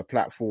again on the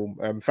platform.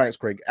 Thanks,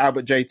 Craig.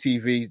 Albert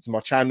JTV, it's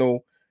my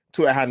channel.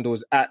 Twitter handle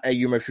is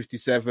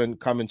 @AUMO57.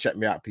 Come and check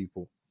me out,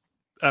 people.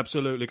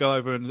 Absolutely. Go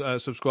over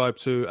and subscribe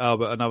to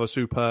Albert, another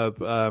superb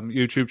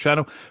YouTube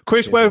channel.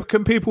 Chris, where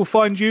can people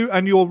find you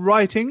and your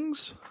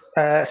writings?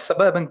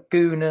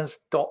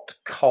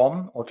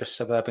 Suburbangooners.com or just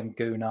Suburban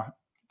Gooner,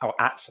 or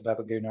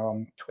 @SuburbanGooner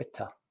on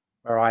Twitter,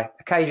 where I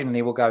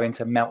occasionally will go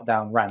into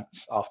meltdown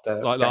rants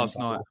after. Like last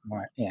night.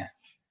 Yeah.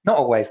 Not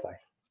always, though.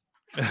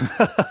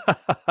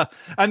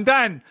 And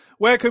Dan,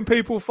 where can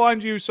people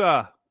find you,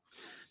 sir?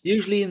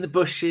 Usually in the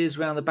bushes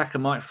around the back of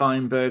Mike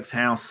Feinberg's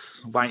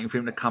house, waiting for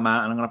him to come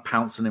out, and I'm going to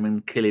pounce on him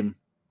and kill him,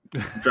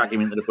 drag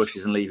him into the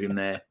bushes and leave him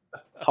there.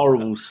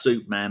 Horrible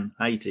soup man.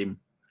 Hate him.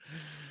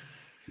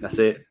 That's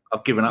it.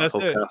 I've given up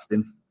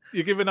podcasting.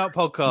 You're giving up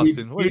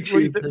podcasting.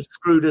 YouTube has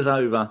screwed us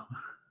over.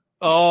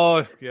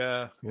 Oh,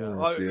 yeah.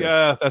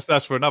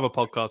 That's for another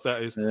podcast,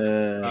 that is.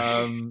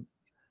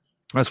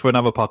 That's for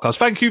another podcast.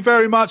 Thank you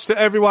very much to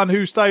everyone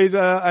who stayed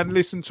and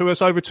listened to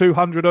us, over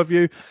 200 of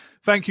you.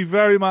 Thank you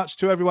very much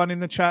to everyone in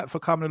the chat for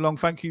coming along.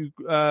 Thank you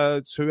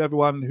to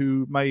everyone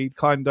who made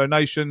kind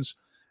donations.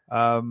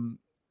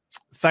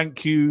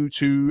 Thank you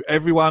to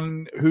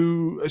everyone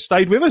who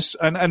stayed with us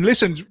and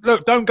listened.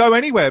 Look, don't go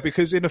anywhere,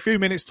 because in a few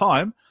minutes'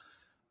 time,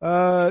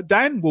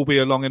 Dan will be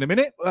along in a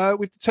minute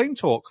with the team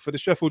talk for the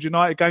Sheffield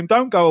United game.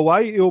 Don't go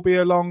away. He'll be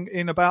along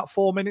in about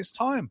 4 minutes'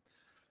 time.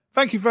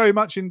 Thank you very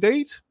much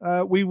indeed.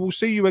 We will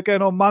see you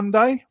again on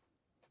Monday,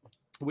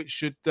 which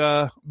should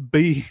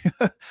be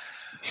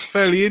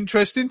fairly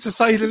interesting, to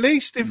say the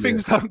least, if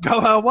things don't go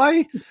our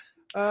way.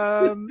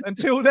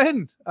 Until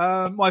then,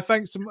 my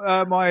thanks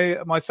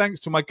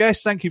to my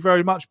guests. Thank you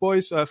very much,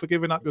 boys, for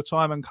giving up your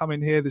time and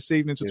coming here this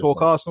evening to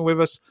talk Arsenal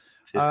with us.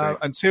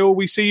 Until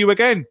we see you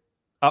again,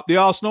 up the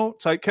Arsenal.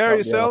 Take care of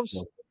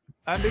yourselves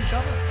and each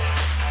other.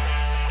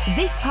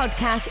 This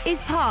podcast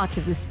is part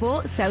of the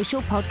Sports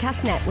Social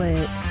Podcast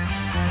Network.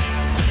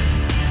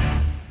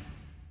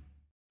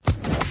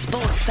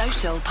 Sports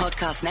Social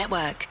Podcast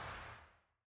Network.